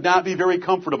skin, this would not be very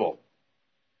comfortable.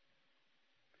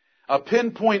 A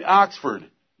pinpoint Oxford,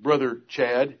 Brother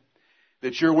Chad,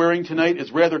 that you're wearing tonight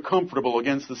is rather comfortable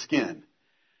against the skin.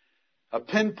 A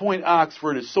pinpoint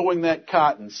Oxford is sewing that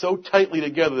cotton so tightly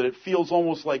together that it feels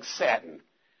almost like satin.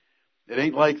 It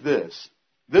ain't like this.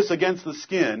 This against the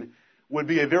skin would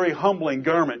be a very humbling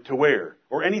garment to wear,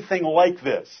 or anything like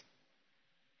this.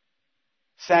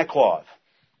 Sackcloth.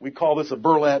 We call this a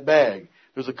burlap bag.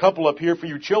 There's a couple up here for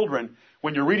you children.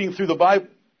 When you're reading through the Bible,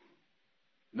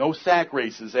 no sack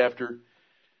races after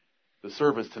the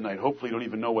service tonight. Hopefully you don't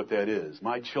even know what that is.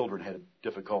 My children had a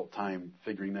difficult time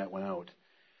figuring that one out.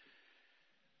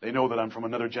 They know that I'm from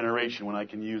another generation when I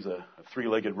can use a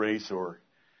three-legged race or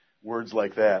words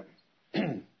like that.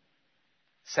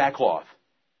 Sackcloth.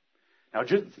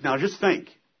 Now just think.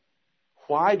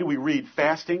 Why do we read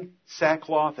fasting,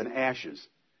 sackcloth, and ashes?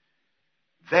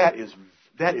 That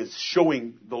is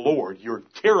showing the Lord your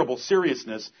terrible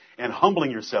seriousness and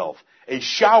humbling yourself. A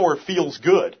shower feels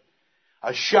good.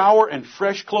 A shower and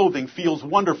fresh clothing feels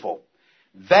wonderful.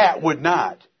 That would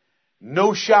not.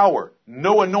 No shower,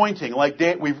 no anointing like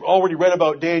we've already read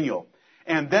about Daniel.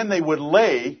 And then they would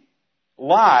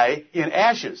lie in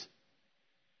ashes.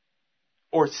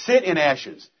 Or sit in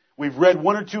ashes. We've read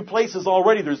one or two places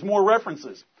already. There's more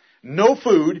references. No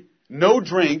food, no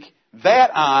drink,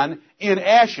 that on, in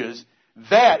ashes.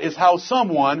 That is how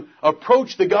someone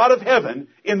approached the God of heaven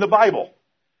in the Bible.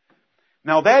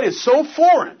 Now that is so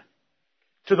foreign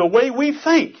to the way we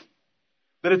think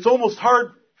that it's almost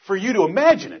hard for you to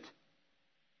imagine it.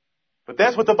 But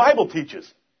that's what the Bible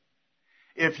teaches.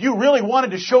 If you really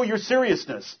wanted to show your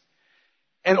seriousness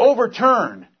and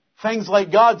overturn things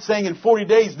like God saying in 40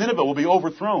 days Nineveh will be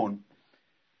overthrown,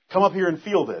 come up here and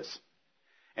feel this.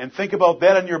 And think about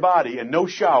that on your body, and no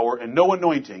shower and no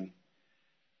anointing,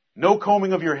 no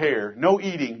combing of your hair, no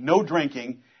eating, no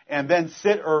drinking, and then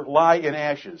sit or lie in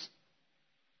ashes.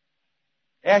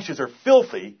 Ashes are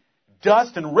filthy,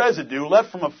 dust and residue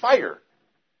left from a fire.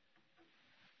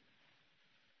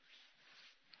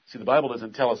 See, the Bible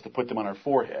doesn't tell us to put them on our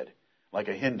forehead like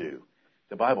a Hindu.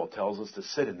 The Bible tells us to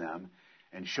sit in them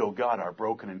and show God our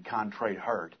broken and contrite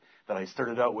heart that I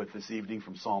started out with this evening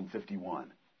from Psalm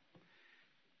 51.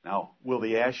 Now, will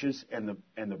the ashes and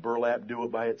the burlap do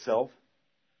it by itself?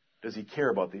 Does he care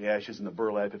about the ashes and the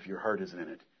burlap if your heart isn't in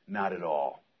it? Not at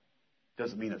all.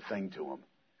 Doesn't mean a thing to him.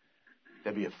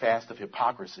 That'd be a fast of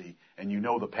hypocrisy, and you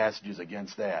know the passages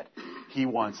against that. He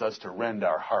wants us to rend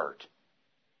our heart.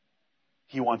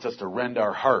 He wants us to rend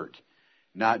our heart,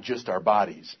 not just our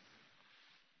bodies.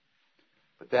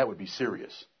 But that would be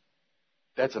serious.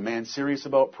 That's a man serious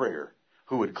about prayer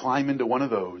who would climb into one of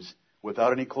those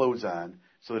without any clothes on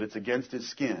so that it's against his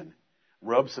skin,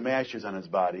 rub some ashes on his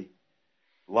body,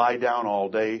 lie down all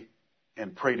day,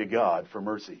 and pray to God for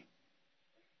mercy.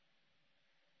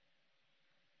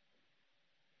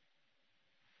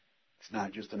 It's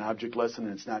not just an object lesson,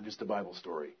 and it's not just a Bible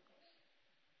story.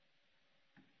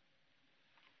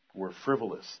 We're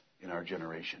frivolous in our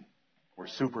generation. We're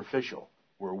superficial.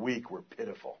 We're weak. We're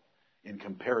pitiful in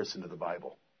comparison to the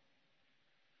Bible.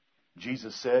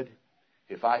 Jesus said,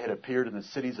 if I had appeared in the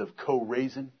cities of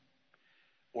Chorazin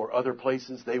or other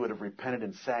places, they would have repented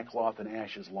in sackcloth and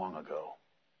ashes long ago.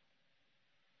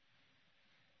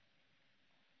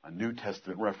 A New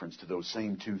Testament reference to those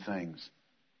same two things.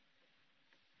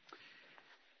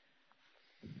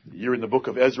 You're in the book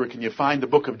of Ezra. Can you find the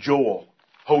book of Joel?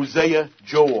 Hosea,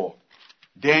 Joel.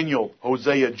 Daniel,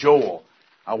 Hosea, Joel.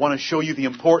 I want to show you the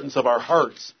importance of our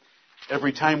hearts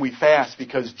every time we fast,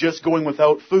 because just going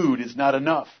without food is not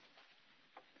enough.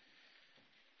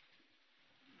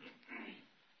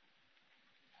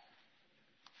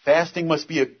 Fasting must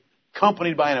be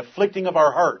accompanied by an afflicting of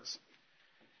our hearts.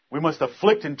 We must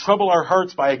afflict and trouble our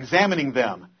hearts by examining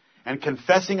them and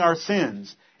confessing our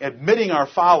sins, admitting our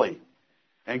folly,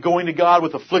 and going to God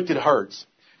with afflicted hearts.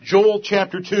 Joel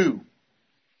chapter 2.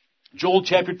 Joel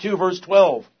chapter 2, verse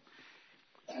 12.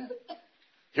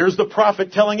 Here's the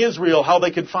prophet telling Israel how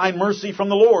they could find mercy from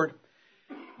the Lord.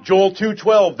 Joel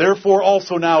 2:12. Therefore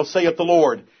also now saith the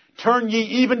Lord, turn ye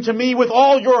even to me with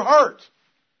all your heart,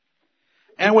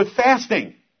 and with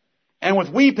fasting, and with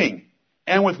weeping,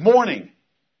 and with mourning.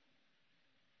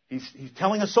 He's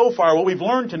telling us so far what we've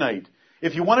learned tonight.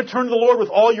 If you want to turn to the Lord with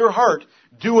all your heart,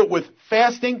 do it with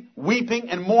fasting, weeping,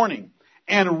 and mourning.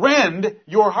 And rend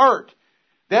your heart.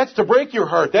 That's to break your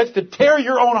heart. That's to tear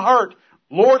your own heart.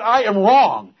 Lord, I am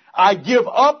wrong. I give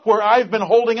up where I've been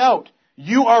holding out.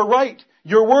 You are right.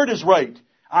 Your word is right.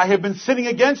 I have been sinning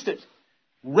against it.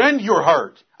 Rend your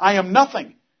heart. I am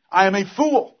nothing. I am a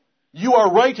fool. You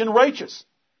are right and righteous.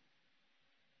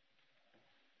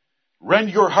 Rend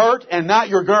your heart and not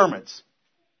your garments.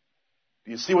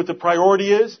 Do you see what the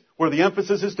priority is? Where the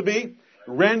emphasis is to be?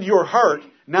 Rend your heart,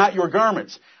 not your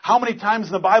garments. How many times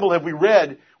in the Bible have we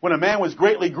read when a man was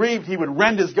greatly grieved, he would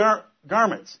rend his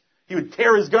garments? He would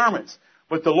tear his garments.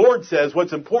 But the Lord says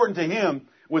what's important to him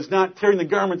was not tearing the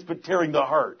garments, but tearing the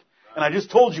heart. And I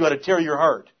just told you how to tear your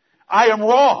heart. I am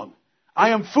wrong.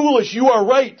 I am foolish. You are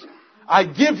right. I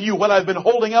give you what I've been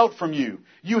holding out from you.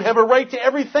 You have a right to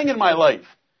everything in my life.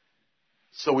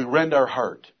 So we rend our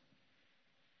heart.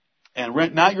 And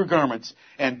rent not your garments,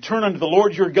 and turn unto the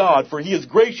Lord your God, for he is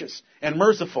gracious and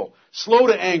merciful, slow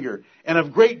to anger, and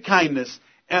of great kindness,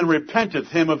 and repenteth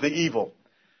him of the evil.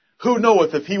 Who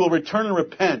knoweth if he will return and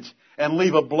repent, and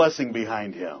leave a blessing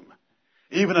behind him?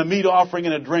 Even a meat offering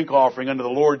and a drink offering unto the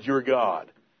Lord your God.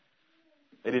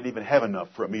 They didn't even have enough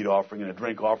for a meat offering and a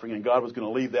drink offering, and God was going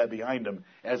to leave that behind them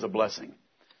as a blessing.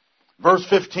 Verse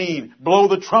 15, blow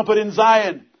the trumpet in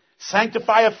Zion,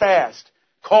 sanctify a fast,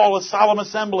 call a solemn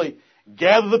assembly,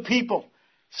 gather the people,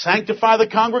 sanctify the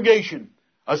congregation,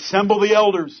 assemble the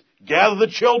elders, gather the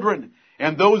children,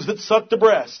 and those that suck the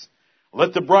breast.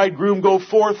 Let the bridegroom go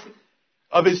forth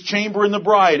of his chamber and the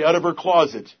bride out of her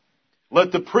closet.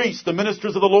 Let the priests, the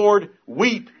ministers of the Lord,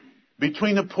 weep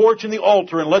between the porch and the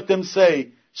altar, and let them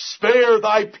say, spare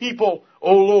thy people,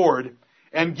 O Lord,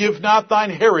 and give not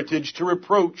thine heritage to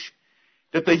reproach,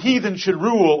 that the heathen should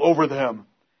rule over them.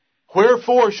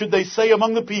 Wherefore should they say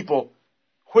among the people,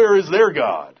 where is their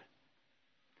God?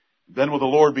 Then will the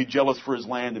Lord be jealous for his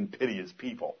land and pity his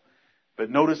people. But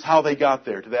notice how they got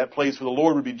there, to that place where the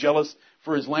Lord would be jealous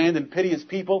for his land and pity his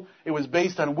people. It was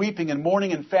based on weeping and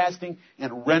mourning and fasting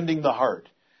and rending the heart.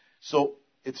 So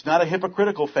it's not a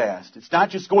hypocritical fast. It's not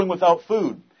just going without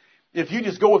food. If you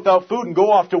just go without food and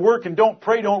go off to work and don't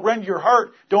pray, don't rend your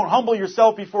heart, don't humble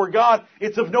yourself before God,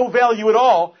 it's of no value at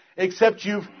all, except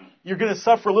you're going to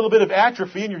suffer a little bit of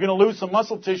atrophy and you're going to lose some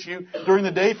muscle tissue during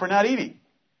the day for not eating.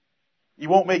 You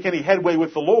won't make any headway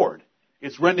with the Lord.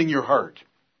 It's rending your heart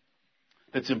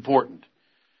that's important.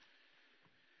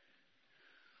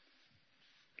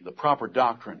 The proper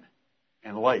doctrine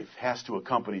and life has to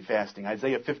accompany fasting.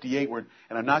 Isaiah 58, and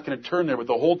I'm not going to turn there, but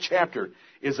the whole chapter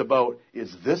is about,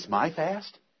 is this my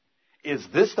fast? Is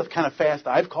this the kind of fast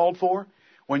I've called for?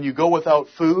 When you go without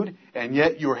food and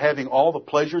yet you're having all the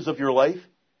pleasures of your life?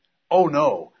 Oh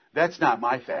no, that's not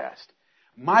my fast.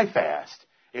 My fast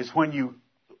is when you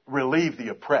relieve the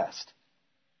oppressed,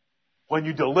 when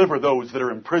you deliver those that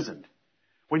are imprisoned,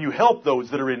 when you help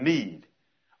those that are in need,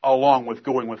 along with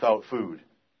going without food.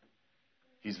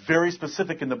 He's very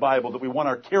specific in the Bible that we want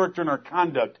our character and our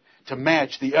conduct to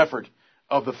match the effort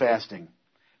of the fasting.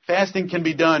 Fasting can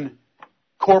be done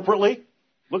corporately.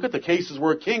 Look at the cases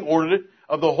where a king ordered it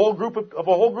of a whole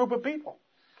group of people.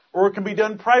 Or it can be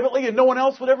done privately and no one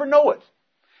else would ever know it.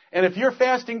 And if you're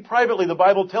fasting privately, the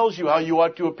Bible tells you how you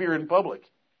ought to appear in public.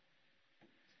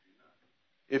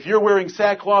 If you're wearing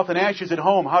sackcloth and ashes at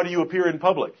home, how do you appear in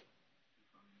public?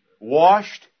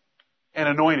 Washed and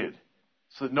anointed,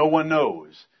 so that no one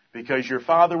knows. Because your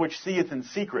Father which seeth in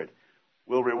secret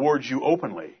will reward you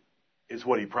openly, is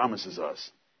what He promises us.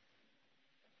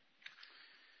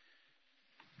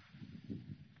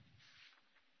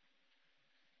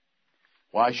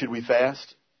 Why should we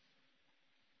fast?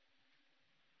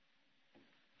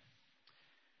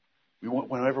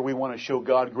 Whenever we want to show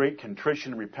God great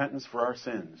contrition and repentance for our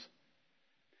sins.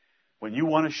 When you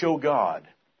want to show God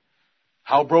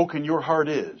how broken your heart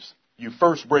is, you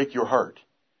first break your heart.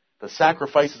 The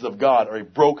sacrifices of God are a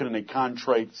broken and a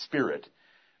contrite spirit.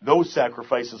 Those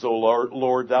sacrifices, O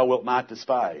Lord, thou wilt not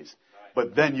despise.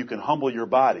 But then you can humble your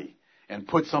body and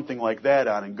put something like that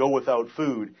on and go without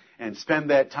food and spend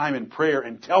that time in prayer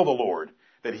and tell the Lord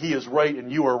that He is right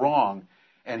and you are wrong.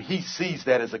 And He sees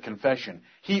that as a confession.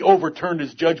 He overturned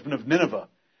His judgment of Nineveh.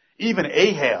 Even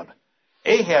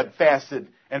Ahab fasted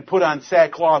and put on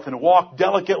sackcloth and walked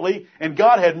delicately, and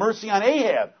God had mercy on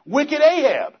Ahab, wicked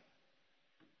Ahab,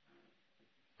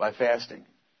 by fasting.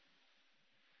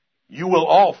 You will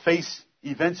all face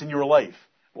events in your life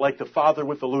like the father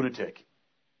with the lunatic.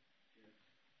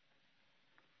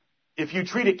 If you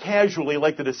treat it casually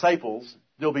like the disciples,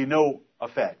 there'll be no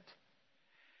effect.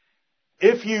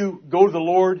 If you go to the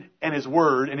Lord and His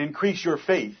Word and increase your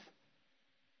faith,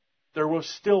 there will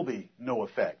still be no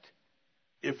effect.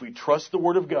 If we trust the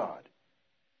Word of God,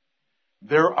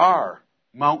 there are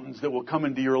mountains that will come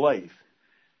into your life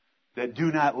that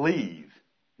do not leave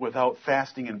without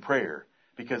fasting and prayer,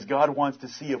 because God wants to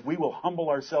see if we will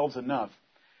humble ourselves enough,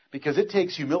 because it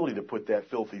takes humility to put that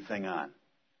filthy thing on.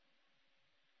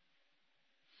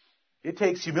 It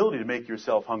takes humility to make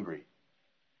yourself hungry,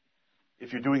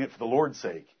 if you're doing it for the Lord's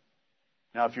sake.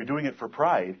 Now, if you're doing it for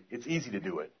pride, it's easy to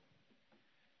do it.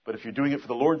 But if you're doing it for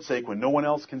the Lord's sake when no one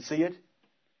else can see it,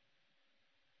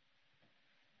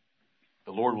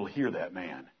 the Lord will hear that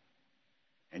man.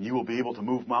 And you will be able to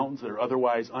move mountains that are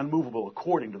otherwise unmovable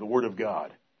according to the Word of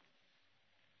God.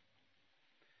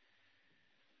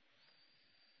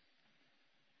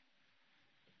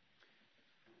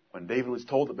 When David was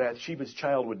told that Bathsheba's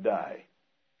child would die,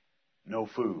 no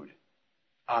food,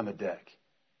 on the deck,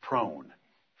 prone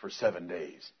for 7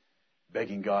 days,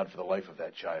 begging God for the life of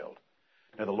that child.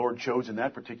 Now the Lord chose in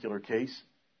that particular case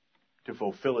to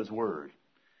fulfill His word.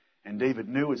 And David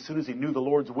knew, as soon as he knew the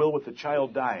Lord's will with the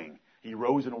child dying, he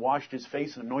rose and washed his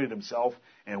face and anointed himself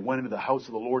and went into the house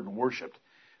of the Lord and worshiped.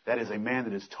 That is a man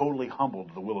that is totally humbled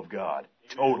to the will of God.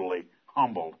 Amen. Totally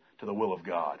humbled to the will of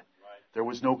God. Right. There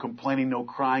was no complaining, no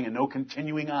crying, and no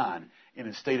continuing on in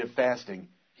a state of fasting.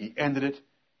 He ended it,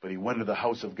 but he went into the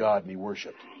house of God and he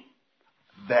worshiped.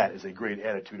 That is a great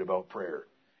attitude about prayer,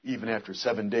 even after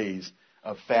 7 days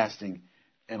of fasting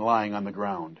and lying on the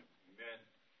ground.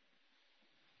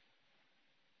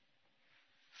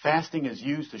 Fasting is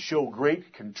used to show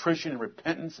great contrition and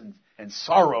repentance and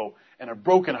sorrow and a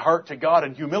broken heart to God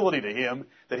and humility to Him,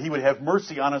 that He would have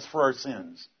mercy on us for our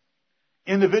sins,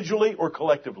 individually or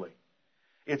collectively.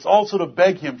 It's also to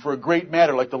beg Him for a great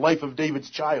matter like the life of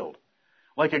David's child,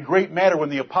 like a great matter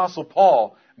when the Apostle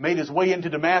Paul made his way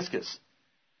into Damascus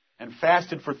and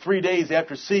fasted for 3 days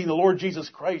after seeing the Lord Jesus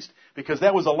Christ, because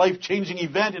that was a life-changing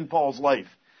event in Paul's life.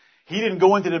 He didn't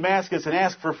go into Damascus and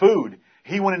ask for food.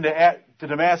 He went into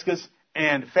Damascus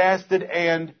and fasted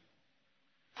and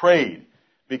prayed,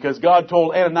 because God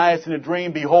told Ananias in a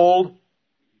dream, "Behold,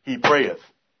 he prayeth."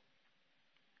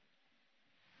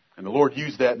 And the Lord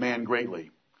used that man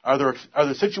greatly. Are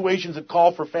there situations that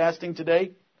call for fasting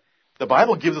today? The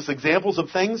Bible gives us examples of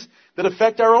things that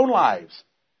affect our own lives.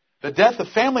 The death of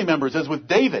family members, as with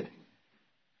David,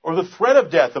 or the threat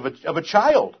of death of a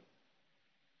child.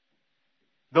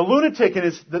 The lunatic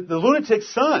and the lunatic's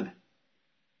son.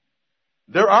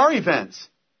 There are events.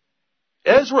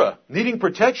 Ezra needing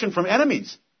protection from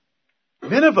enemies.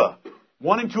 Nineveh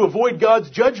wanting to avoid God's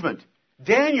judgment.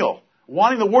 Daniel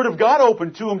wanting the Word of God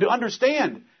open to him to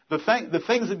understand The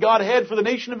things that God had for the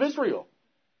nation of Israel.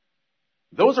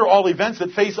 Those are all events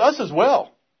that face us as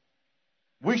well.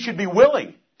 We should be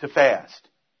willing to fast.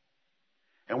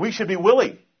 And we should be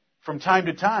willing from time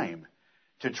to time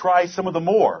to try some of the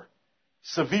more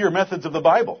severe methods of the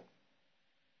Bible.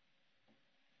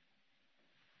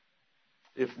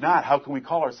 If not, how can we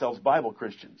call ourselves Bible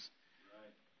Christians?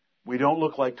 We don't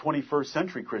look like 21st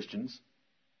century Christians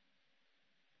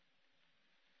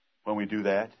when we do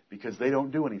that, because they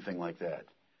don't do anything like that.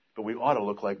 But we ought to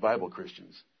look like Bible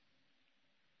Christians.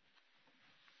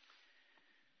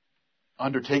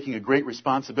 Undertaking a great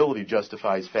responsibility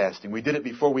justifies fasting. We did it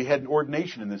before we had an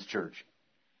ordination in this church.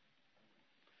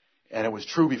 And it was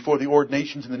true before the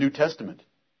ordinations in the New Testament.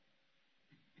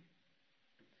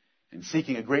 And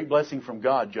seeking a great blessing from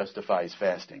God justifies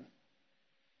fasting.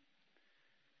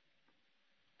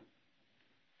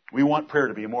 We want prayer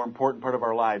to be a more important part of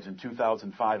our lives in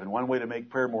 2005. And one way to make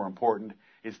prayer more important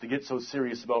is to get so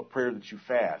serious about prayer that you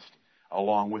fast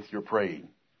along with your praying.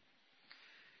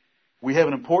 We have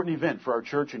an important event for our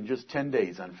church in just 10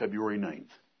 days on February 9th.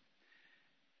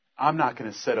 I'm not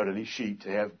going to set out any sheet to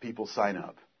have people sign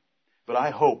up. But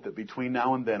I hope that between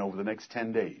now and then, over the next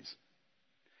 10 days,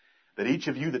 that each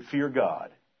of you that fear God,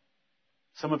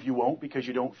 some of you won't because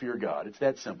you don't fear God. It's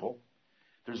that simple.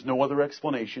 There's no other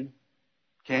explanation.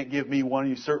 Can't give me one,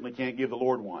 you certainly can't give the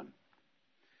Lord one.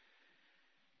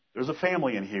 There's a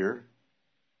family in here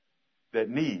that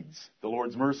needs the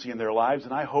Lord's mercy in their lives,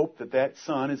 and I hope that that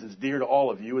son is as dear to all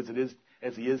of you as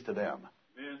he is to them.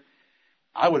 Amen.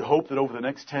 I would hope that over the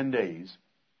next 10 days,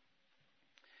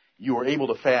 you are able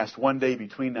to fast one day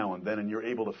between now and then, and you're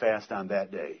able to fast on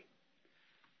that day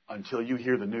until you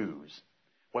hear the news,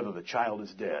 whether the child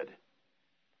is dead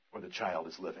or the child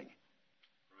is living.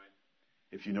 Right.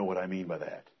 If you know what I mean by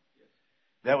that. Yes.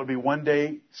 That would be one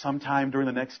day sometime during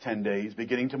the next 10 days,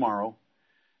 beginning tomorrow,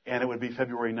 and it would be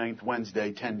February 9th,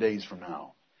 Wednesday, 10 days from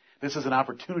now. This is an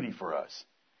opportunity for us.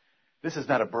 This is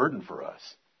not a burden for us.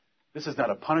 This is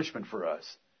not a punishment for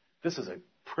us. This is a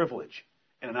privilege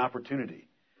and an opportunity.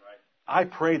 I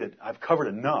pray that I've covered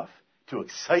enough to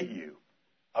excite you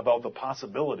about the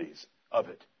possibilities of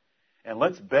it. And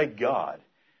let's beg God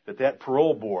that that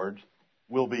parole board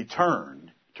will be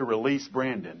turned to release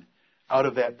Brandon out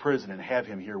of that prison and have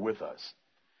him here with us.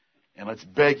 And let's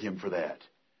beg him for that.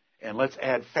 And let's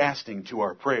add fasting to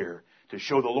our prayer to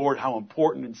show the Lord how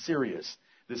important and serious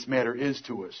this matter is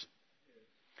to us.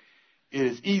 It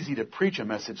is easy to preach a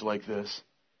message like this.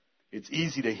 It's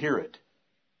easy to hear it.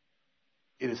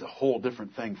 It is a whole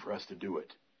different thing for us to do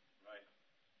it. Right.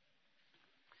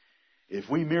 If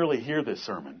we merely hear this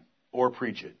sermon or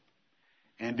preach it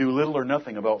and do little or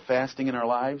nothing about fasting in our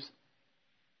lives,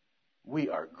 we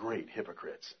are great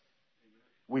hypocrites.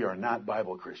 We are not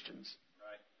Bible Christians.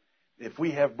 Right. If we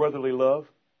have brotherly love,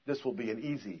 this will be an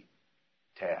easy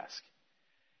task.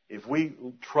 If we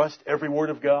trust every word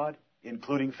of God,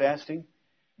 including fasting,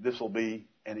 this will be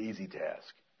an easy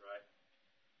task.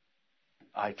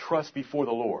 I trust before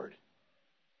the Lord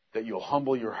that you'll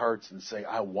humble your hearts and say,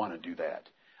 I want to do that.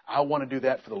 I want to do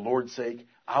that for the Lord's sake.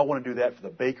 I want to do that for the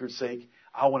baker's sake.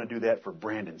 I want to do that for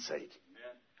Brandon's sake.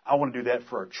 Amen. I want to do that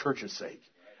for our church's sake.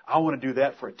 I want to do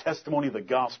that for a testimony of the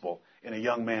gospel in a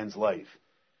young man's life.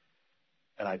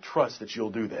 And I trust that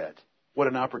you'll do that. What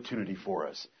an opportunity for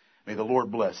us. May the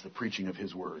Lord bless the preaching of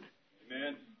His word.